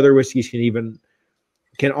other whiskeys can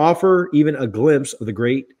offer even a glimpse of the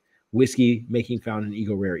great whiskey making found in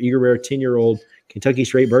Eagle Rare. Eagle Rare 10-year-old Kentucky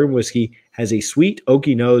Straight Bourbon Whiskey has a sweet,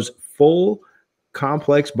 oaky nose, full,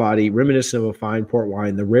 complex body reminiscent of a fine port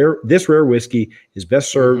wine. This rare whiskey is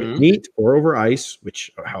best served neat or over ice, what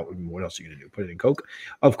else are you going to do? Put it in Coke?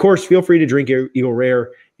 Of course, feel free to drink Eagle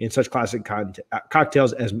Rare in such classic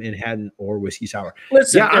cocktails as Manhattan or whiskey sour.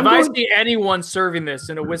 Listen, if I see anyone serving this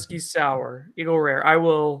in a whiskey sour, Eagle Rare, I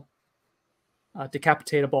will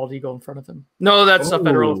decapitate a bald eagle in front of them. No, that's a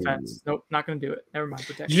federal offense. Nope, not going to do it. Never mind.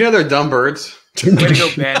 Did you know they're dumb birds? Way to go,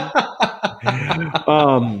 Ben.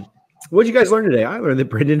 What did you guys learn today? I learned that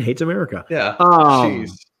Brendan hates America. Yeah.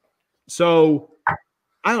 So, I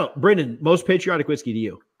don't know. Brendan, most patriotic whiskey to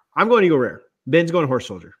you? I'm going Eagle Rare. Ben's going Horse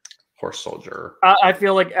Soldier. Horse Soldier. I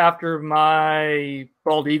feel like after my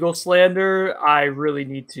bald eagle slander, I really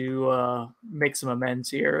need to make some amends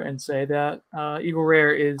here and say that Eagle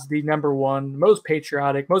Rare is the #1 most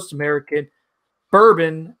patriotic, most American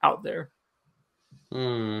bourbon out there.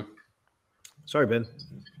 Sorry, Ben.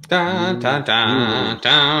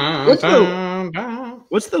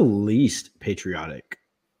 What's the least patriotic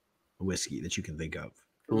whiskey that you can think of?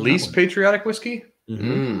 Least patriotic whiskey?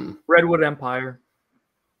 Redwood Empire.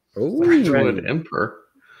 Oh, Redwood Emperor.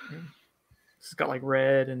 It's got like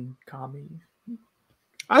red and commie.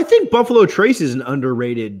 I think Buffalo Trace is an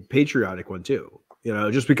underrated patriotic one too.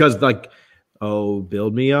 Just because oh,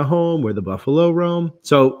 build me a home where the buffalo roam.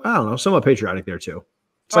 So I don't know, somewhat patriotic there too.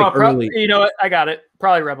 It's early. You know what? I got it.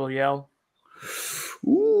 Probably Rebel Yell.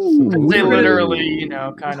 Ooh, They literally,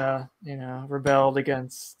 kind of, rebelled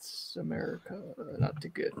against America. Not to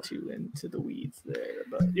get too into the weeds there,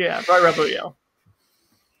 but yeah, probably Rebel Yell.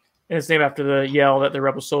 And it's named after the yell that the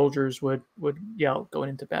rebel soldiers would yell going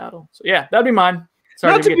into battle. So yeah, that'd be mine.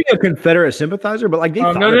 Sorry Not to be a Confederate sympathizer, but they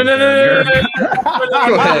thought no. Go ahead.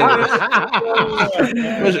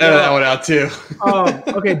 Let's edit that one out too.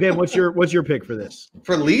 Okay, Ben, what's your pick for this?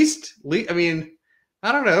 For least, I mean,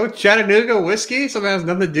 I don't know. Chattanooga whiskey. Something has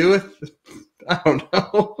nothing to do with. I don't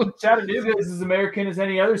know. Chattanooga is as American as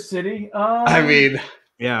any other city. I mean,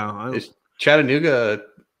 yeah. Is Chattanooga?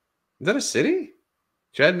 Is that a city?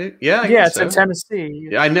 Chattanooga? Yeah. Yeah, it's in Tennessee.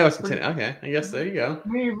 Yeah, I know it's in Tennessee. Okay, I guess there you go.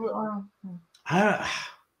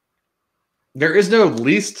 There is no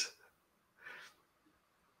least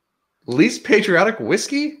patriotic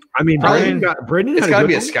whiskey. I mean, Brendan it's got to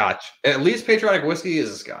be a Scotch. At least patriotic whiskey is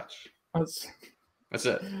a Scotch. That's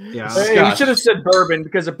it. Yeah, you should have said bourbon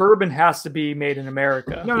because a bourbon has to be made in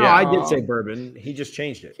America. No, I did say bourbon. He just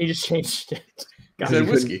changed it. He said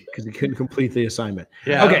whiskey because he couldn't complete the assignment.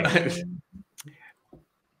 Yeah. Okay.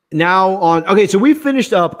 Now on. Okay, so we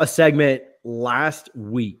finished up a segment last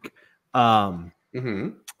week.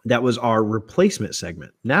 That was our replacement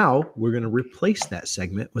segment. Now we're going to replace that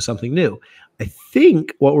segment with something new. I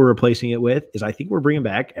think what we're replacing it with is we're bringing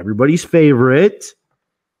back everybody's favorite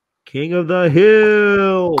King of the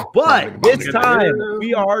Hill. But this time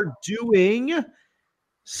we are doing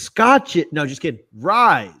Scotch. No, just kidding.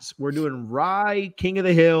 Ryes. We're doing Rye King of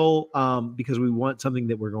the Hill because we want something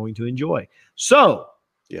that we're going to enjoy. So,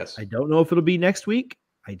 yes, I don't know if it'll be next week.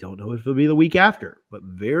 I don't know if it'll be the week after, but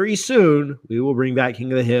very soon we will bring back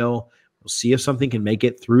King of the Hill. We'll see if something can make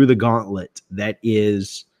it through the gauntlet that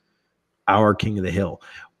is our King of the Hill.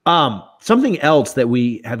 Something else that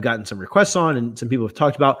we have gotten some requests on and some people have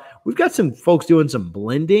talked about, we've got some folks doing some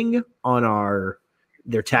blending on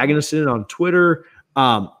they're tagging us in on Twitter.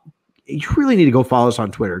 You really need to go follow us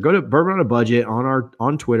on Twitter. Go to Bourbon on a Budget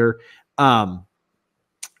on Twitter. A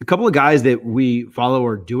couple of guys that we follow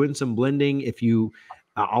are doing some blending.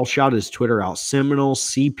 I'll shout his Twitter out, Seminole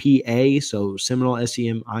CPA. So Seminole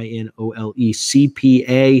Seminole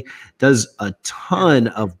CPA does a ton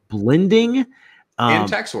of blending and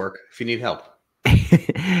tax work if you need help.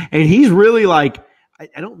 And he's really I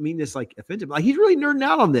don't mean this offensive. He's really nerding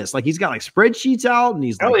out on this. He's got spreadsheets out and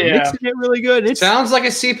he's mixing it really good. It sounds like a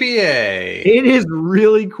CPA. It is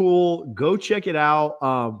really cool. Go check it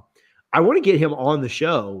out. I want to get him on the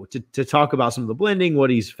show to talk about some of the blending, what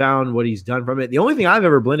he's found, what he's done from it. The only thing I've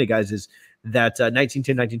ever blended, guys, is that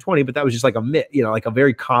 1910, 1920, but that was just a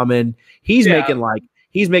very common. He's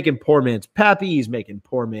making poor man's Pappy. He's making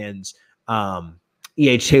poor man's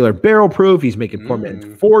E.H. Taylor barrel proof. He's making poor man's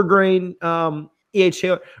 4-grain E.H.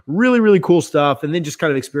 Taylor. Really, really cool stuff. And then just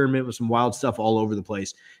kind of experiment with some wild stuff all over the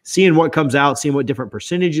place, seeing what comes out, seeing what different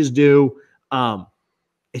percentages do.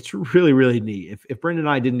 It's really, really neat. If Brendan and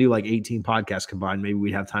I didn't do 18 podcasts combined, maybe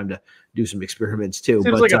we'd have time to do some experiments too.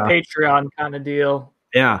 Seems like a Patreon kind of deal.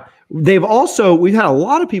 Yeah. We've had a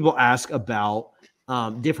lot of people ask about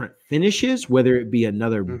different finishes, whether it be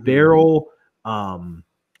another barrel.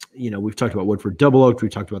 We've talked about Woodford Double Oaked. We've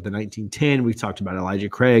talked about the 1910. We've talked about Elijah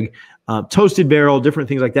Craig, toasted barrel, different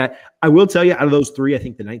things like that. I will tell you, out of those three, I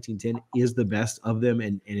think the 1910 is the best of them,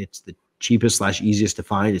 and it's the cheapest / easest to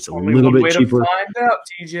find. It's only little bit cheaper. To find out,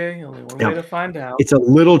 TJ. Only one way to find out. It's a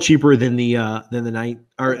little cheaper than the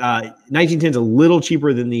 1910 is a little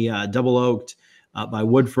cheaper than the Double Oaked by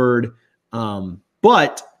Woodford,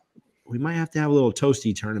 but we might have to have a little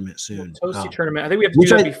toasty tournament soon. Tournament. I think we have to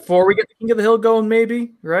do that before we get the King of the Hill going.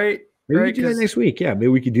 Maybe right. Maybe we do that next week. Yeah, maybe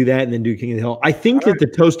we could do that and then do King of the Hill. I think that the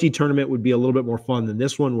toasty tournament would be a little bit more fun than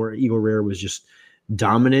this one, where Eagle Rare was just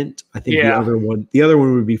dominant. I think the other one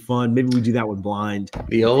would be fun. Maybe we do that one blind.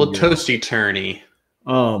 The old toasty tourney.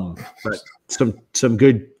 But some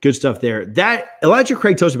good stuff there. That Elijah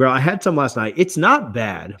Craig toasted barrel, I had some last night. It's not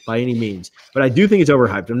bad by any means, but I do think it's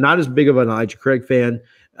overhyped. I'm not as big of an Elijah Craig fan.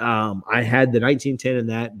 I had the 1910 and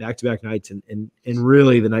that back-to-back nights, and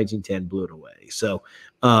really the 1910 blew it away. So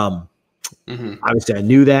obviously I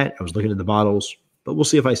knew that. I was looking at the bottles, but we'll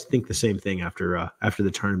see if I think the same thing after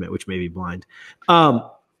the tournament, which may be blind.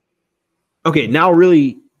 Okay, now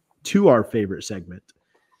really to our favorite segment.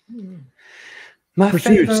 My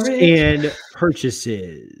Pursuits favorite. and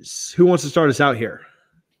purchases. Who wants to start us out here?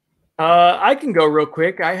 I can go real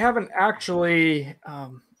quick. I haven't actually. I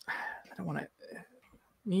don't want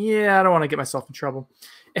to get myself in trouble.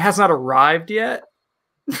 It has not arrived yet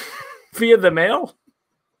via the mail.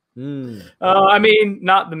 I mean,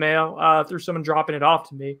 not the mail, through someone dropping it off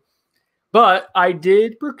to me. But I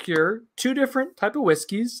did procure 2 different type of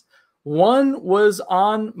whiskeys. One was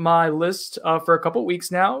on my list for a couple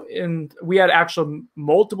weeks now, and we had actually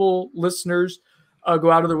multiple listeners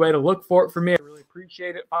go out of their way to look for it for me. I really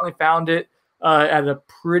appreciate it. Finally found it at a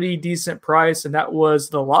pretty decent price, and that was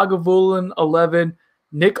the Lagavulin 11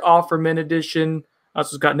 Nick Offerman edition. So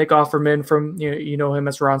it's got Nick Offerman from, you know him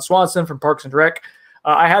as Ron Swanson from Parks and Rec.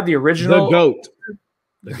 I had the original. The GOAT.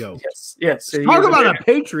 The GOAT. Yes. Talk about a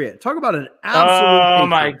patriot. Talk about an absolute patriot.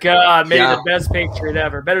 My God. Maybe the best patriot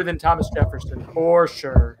ever. Better than Thomas Jefferson, for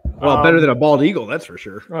sure. Well, better than a bald eagle, that's for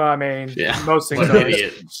sure. Well, I mean, most things are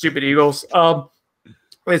stupid eagles.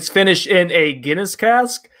 It's finished in a Guinness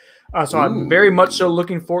cask. So I'm very much so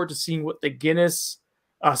looking forward to seeing what the Guinness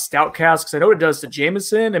stout cask, because I know what it does to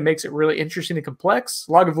Jameson. It makes it really interesting and complex.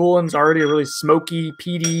 Lagavulin's already a really smoky,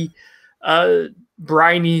 peaty,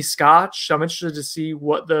 briny Scotch. I'm interested to see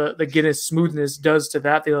what the Guinness smoothness does to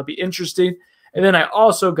that. That'll be interesting. And then I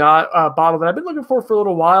also got a bottle that I've been looking for a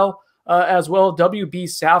little while as well, WB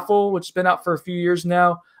Saffel, which has been out for a few years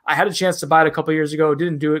now. I had a chance to buy it a couple years ago.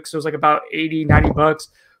 Didn't do it because it was like about $80-$90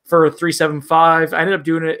 for $3.75. I ended up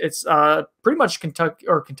doing it. It's pretty much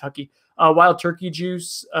Kentucky wild turkey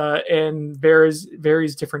juice and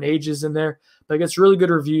various different ages in there. But it gets really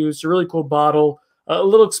good reviews. It's a really cool bottle. A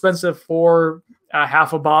little expensive for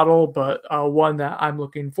half a bottle, but one that I'm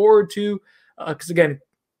looking forward to because, again,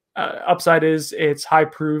 upside is it's high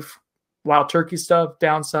proof wild turkey stuff.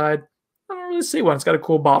 Downside, I don't really see one. It's got a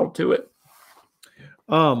cool bottle to it.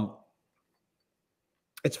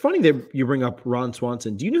 It's funny that you bring up Ron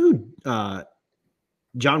Swanson. Do you know who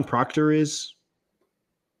John Proctor is?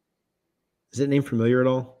 Is that name familiar at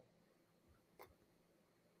all?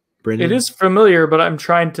 Brendan? It is familiar, but I'm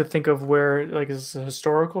trying to think of where, like, is a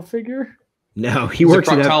historical figure? No, he's works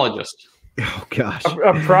a proctologist. Oh gosh, a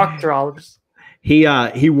proctologist.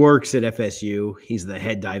 He works at FSU. He's the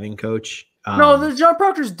head diving coach. No, the John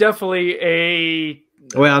Proctor's definitely a.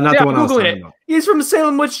 Well, not the one I was talking about. He's from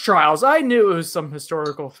Salem witch trials. I knew it was some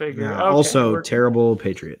historical figure. Yeah, okay, also terrible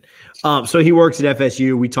patriot. So he works at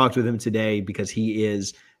FSU. We talked with him today because he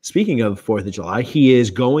is, speaking of 4th of July, he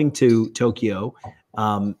is going to Tokyo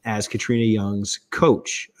as Katrina Young's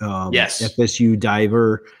coach. Yes. FSU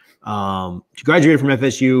diver. She graduated from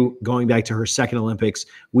FSU, going back to her second Olympics.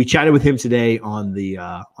 We chatted with him today on the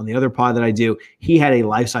other pod that I do. He had a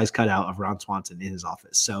life-size cutout of Ron Swanson in his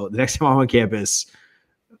office. So the next time I'm on campus,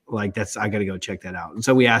 I got to go check that out. And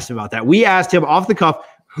so we asked him about that. We asked him off the cuff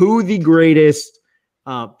who the greatest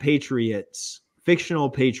fictional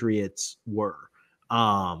patriots were.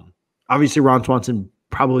 Obviously Ron Swanson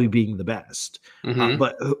probably being the best.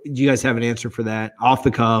 But do you guys have an answer for that? Off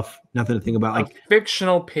the cuff, nothing to think about. Like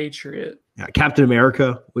fictional patriot. Yeah, Captain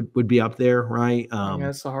America would be up there, right?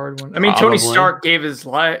 That's a hard one. I mean, Tony Stark gave his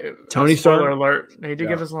life. Tony Stark? Spoiler alert. He did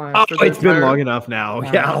give his life. Oh, it's been long enough now.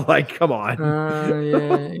 Come on.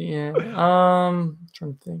 Yeah. I'm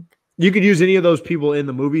trying to think. You could use any of those people in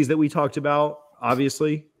the movies that we talked about,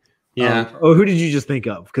 obviously. Yeah. Who did you just think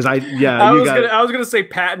of? Because I was gonna say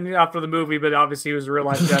Patton after the movie, but obviously he was a real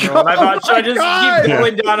life general. And I thought, should I just keep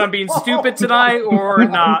going down on being stupid tonight or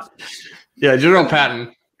not? Yeah, General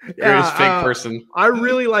Patton. Greatest fake person. I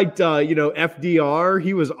really liked FDR.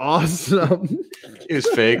 He was awesome. He was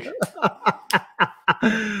fake.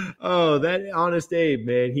 Oh, that Honest Abe,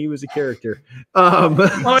 man. He was a character.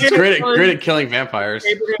 He's great at killing vampires.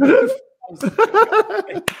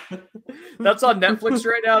 That's on Netflix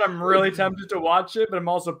right now. And I'm really tempted to watch it, but I'm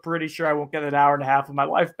also pretty sure I won't get an hour and a half of my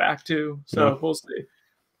life back too. So we'll see.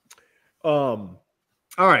 All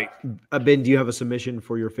right, Ben, do you have a submission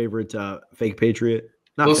for your favorite fake patriot?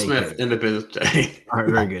 Not Will fake Smith patriot. in the business day. All right,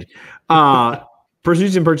 very good.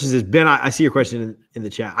 Pursuits and purchases. Ben, I see your question in the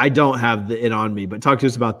chat. I don't have it on me, but talk to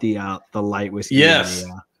us about the light whiskey. Yes.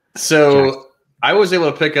 So Jackson. I was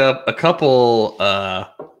able to pick up a couple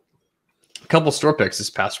store picks this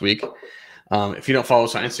past week. If you don't follow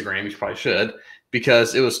us on Instagram, you probably should,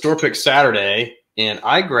 because it was store pick Saturday, and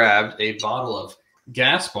I grabbed a bottle of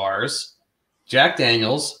Gaspar's Jack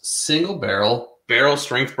Daniel's single barrel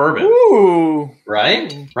strength bourbon. Ooh,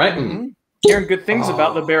 right. Mm-hmm. Hearing good things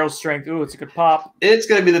about the barrel strength. Ooh, it's a good pop. It's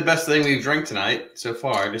going to be the best thing we've drank tonight so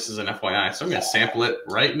far. This is an FYI, so I'm going to sample it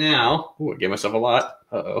right now. Ooh, I gave myself a lot.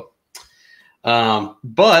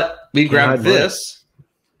 But we grabbed this.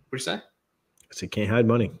 What'd you say? I said can't hide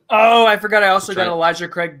money. Oh, I forgot. I also got Elijah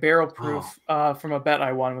Craig barrel proof from a bet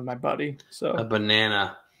I won with my buddy. So a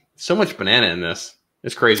banana. So much banana in this.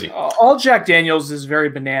 It's crazy. All Jack Daniels is very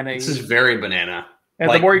banana. This is very banana. And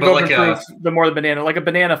Like, the more you but go like up in proof, the more the banana, like a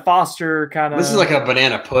banana Foster kind of. This is like a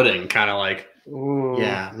banana pudding, kind of like. Ooh.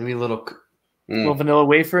 Yeah, maybe a little. Little vanilla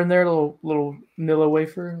wafer in there, little vanilla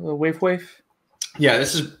wafer, little waif. Yeah,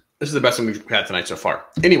 this is the best one we've had tonight so far.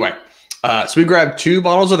 Anyway, so we grabbed 2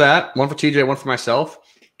 bottles of that, one for TJ, one for myself.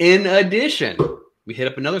 In addition, we hit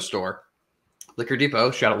up another store, Liquor Depot.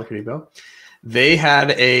 Shout out Liquor Depot. They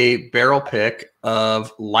had a barrel pick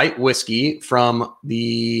of light whiskey from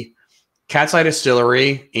the Cat's Eye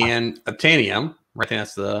Distillery and Obtanium. I think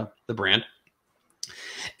that's the brand.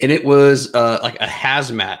 And it was like a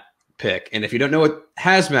hazmat pick. And if you don't know what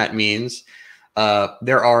hazmat means,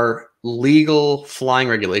 there are legal flying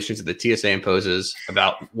regulations that the TSA imposes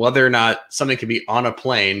about whether or not something can be on a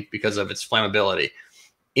plane because of its flammability.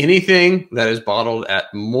 Anything that is bottled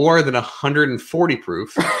at more than 140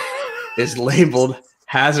 proof is labeled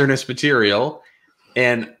hazardous material.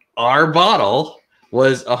 And our bottle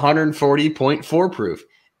was 140.4 proof.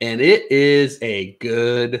 And it is a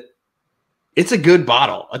good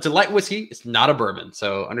bottle. It's a light whiskey. It's not a bourbon.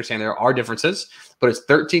 So understand there are differences, but it's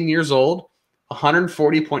 13 years old,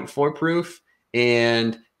 140.4 proof.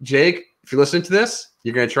 And Jake, if you're listening to this,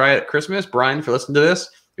 you're going to try it at Christmas. Brian, if you're listening to this,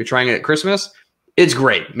 you're trying it at Christmas. It's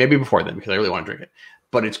great. Maybe before then, because I really want to drink it,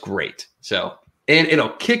 but it's great. So, and it'll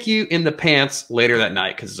kick you in the pants later that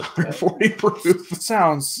night because it's 140 proof.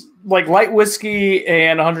 Sounds like light whiskey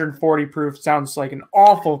and 140 proof sounds like an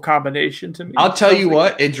awful combination to me. I'll tell you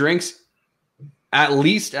what, it drinks at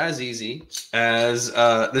least as easy as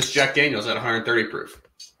this Jack Daniels at 130 proof.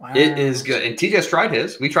 Wow. It is good. And TJ's tried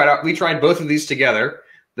his. We tried both of these together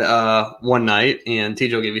one night, and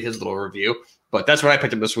TJ will give you his little review. But that's what I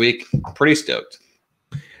picked up this week. Pretty stoked.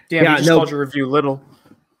 Damn, you just called your review little.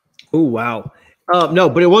 Oh, wow. No,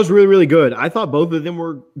 but it was really, really good. I thought both of them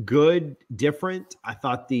were good, different. I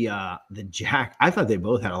thought the Jack, I thought they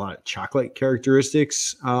both had a lot of chocolate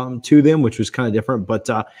characteristics to them, which was kind of different. But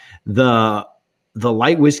the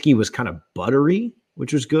light whiskey was kind of buttery,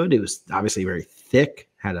 which was good. It was obviously very thick,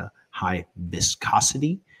 had a high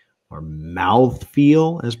viscosity or mouth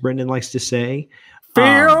feel, as Brendan likes to say.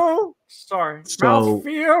 Mouth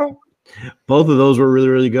feel. Both of those were really,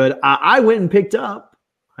 really good. I went and picked up.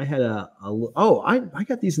 I had I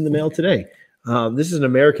got these in the mail today. This is an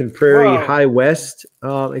American Prairie High West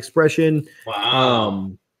expression.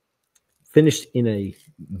 Wow. Finished in a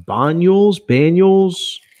Banyuls.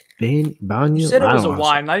 You said it was a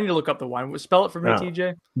wine. I need to look up the wine. Spell it for me,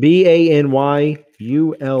 TJ. Banyuls.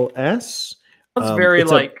 That's very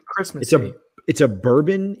Christmassy. It's a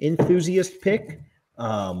bourbon enthusiast pick.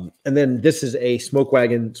 And then this is a Smoke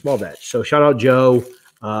Wagon small batch. So shout out Joe.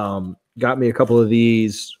 Got me a couple of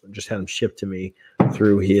these. Just had them shipped to me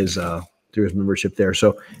through his membership there.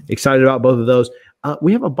 So excited about both of those.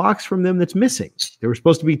 We have a box from them that's missing. There were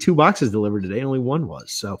supposed to be 2 boxes delivered today. Only one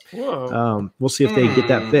was. So we'll see if they get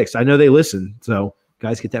that fixed. I know they listen. So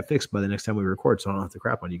guys, get that fixed by the next time we record. So I don't have to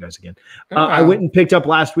crap on you guys again. I went and picked up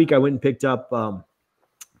last week. I went and picked up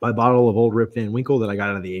my bottle of Old Rip Van Winkle that I got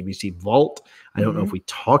out of the ABC vault. I don't know if we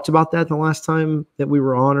talked about that the last time that we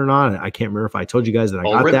were on or not. I can't remember if I told you guys that I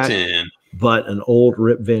got that. But an Old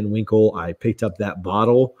Rip Van Winkle, I picked up that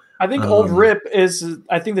bottle. I think Old Rip is,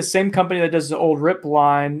 I think the same company that does the Old Rip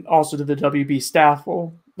line also did the WB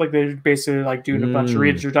Staffel. Like they're basically like doing a bunch of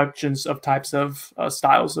reintroductions of types of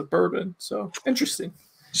styles of bourbon. So interesting.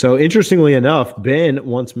 So interestingly enough, Ben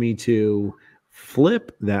wants me to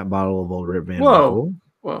flip that bottle of Old Rip Van Winkle.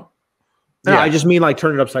 Whoa. No, I just mean like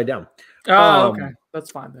turn it upside down. Okay.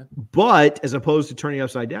 That's fine then. But as opposed to turning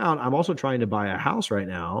upside down, I'm also trying to buy a house right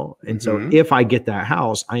now. And so if I get that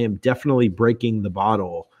house, I am definitely breaking the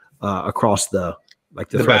bottle across the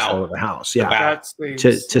threshold of the house. Yeah.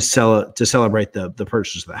 To celebrate the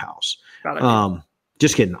purchase of the house.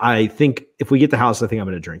 Just kidding. I think if we get the house, I think I'm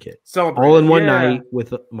going to drink it. Celebrate all in one night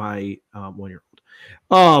with my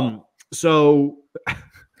 1-year-old.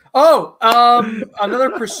 Another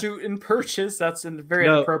pursuit and purchase. That's a very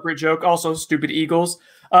inappropriate joke. Also, stupid Eagles.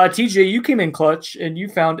 TJ, you came in clutch and you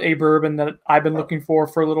found a bourbon that I've been looking for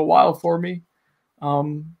a little while for me.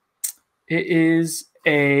 It is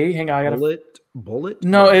hang on, I got Bullet?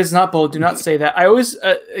 No, it's not Bullet. Do not say that. I always,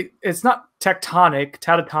 it's not catatonic.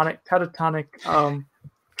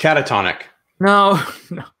 Catatonic. No.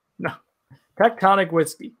 Tectonic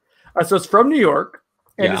whiskey. So it's from New York.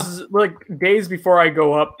 And this is like days before I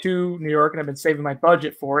go up to New York, and I've been saving my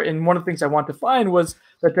budget for it. And one of the things I want to find was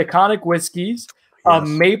the Tectonic whiskeys,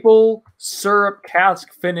 maple syrup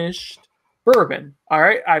cask finished bourbon. All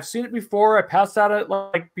right, I've seen it before. I passed out it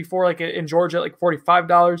in Georgia at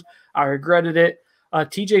 $45. I regretted it.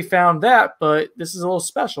 TJ found that, but this is a little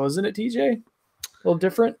special, isn't it, TJ? A little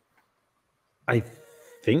different. I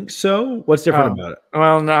think so. What's different about it?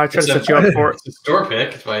 Well, no, I tried to set you up for it. It's a store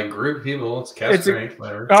pick. It's by a group of people. It's cast strength,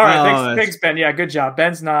 whatever. All right, thanks, Ben. Yeah, good job.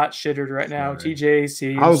 Ben's not shittered right now. Right.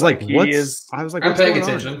 TJC. I was like, I'm paying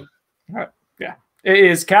attention. All right. Yeah, it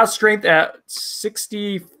is cast strength at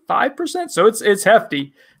 65%, so it's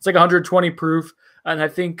hefty. It's like 120 proof, and I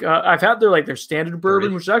think I've had their standard bourbon,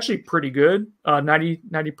 30. which is actually pretty good,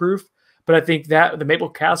 90 proof. But I think that the maple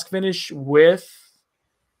cask finish with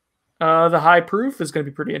the high proof is going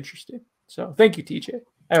to be pretty interesting. So thank you, TJ.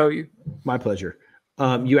 I owe you. My pleasure.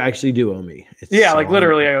 You actually do owe me. It's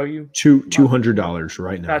literally, I owe you $200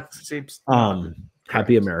 right now. That seems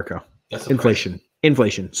happy America. That's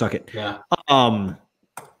Inflation. Suck it. Yeah.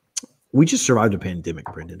 We just survived a pandemic,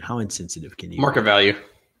 Brendan. How insensitive can you be? Market value.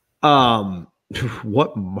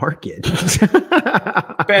 What market?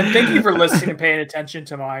 Ben, thank you for listening and paying attention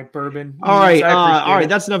to my bourbon. All right.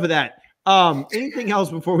 That's enough of that. Anything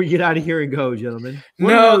else before we get out of here and go, gentlemen?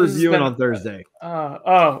 What are we reviewing on Thursday?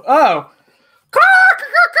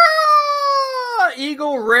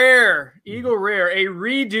 Eagle Rare, a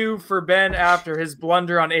redo for Ben after his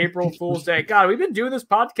blunder on April Fool's Day. God, we've been doing this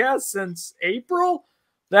podcast since April.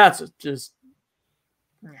 That's just,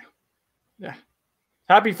 yeah.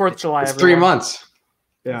 Happy 4th of July, It's everyone. 3 months.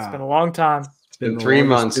 Yeah, it's been a long time. It's been 3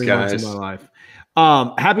 months, guys. In my life.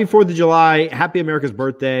 Happy 4th of July. Happy America's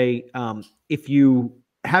birthday. If you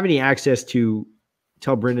have any access to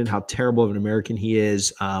tell Brendan how terrible of an American he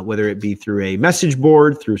is, whether it be through a message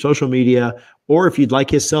board, through social media, or if you'd like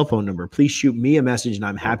his cell phone number, please shoot me a message and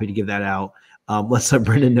I'm happy to give that out. Let's let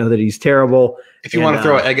Brendan know that he's terrible. If you want to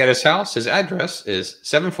throw an egg at his house, his address is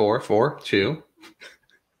 7442.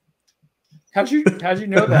 How'd you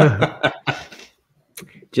know that?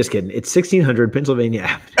 Just kidding. It's 1600 Pennsylvania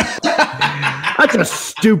Avenue. That's a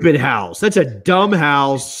stupid house. That's a dumb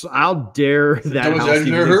house. How dare that house? I've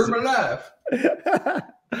never heard in my life.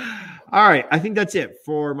 All right. I think that's it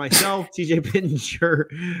for myself, TJ Pittenger,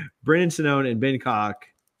 Brendan Sinone, and Ben Cock.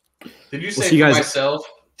 Did you say for myself,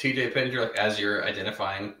 TJ Pittenger, like as you're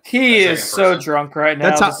identifying? He is so drunk right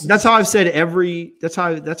now. That's how I've said that's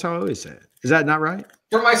how I always say it. Is that not right?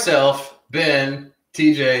 For myself, Ben,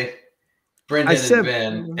 TJ, Brendan, and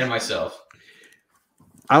Ben, and myself.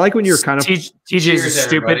 I like when you're kind of TJ's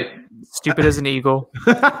stupid as an eagle.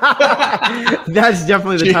 That's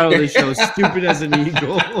definitely the title of the show. Stupid as an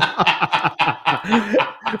eagle.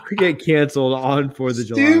 We get canceled on 4th of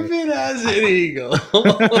July. Stupid as an eagle.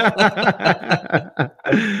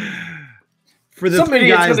 For the some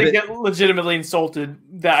idiots going to get legitimately insulted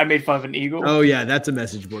that I made fun of an eagle. Oh yeah, that's a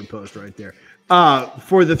message board post right there.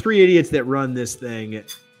 For the 3 idiots that run this thing,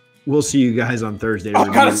 we'll see you guys on Thursday. Oh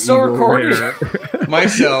God, it's so recorded.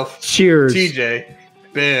 Myself. Cheers. TJ,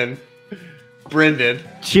 Ben, Brendan.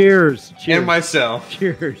 Cheers. And myself.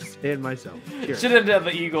 Cheers. And myself. Cheers. Should have done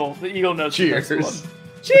the eagle. The eagle knows. Cheers.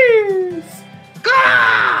 Cheers.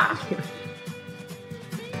 Ah!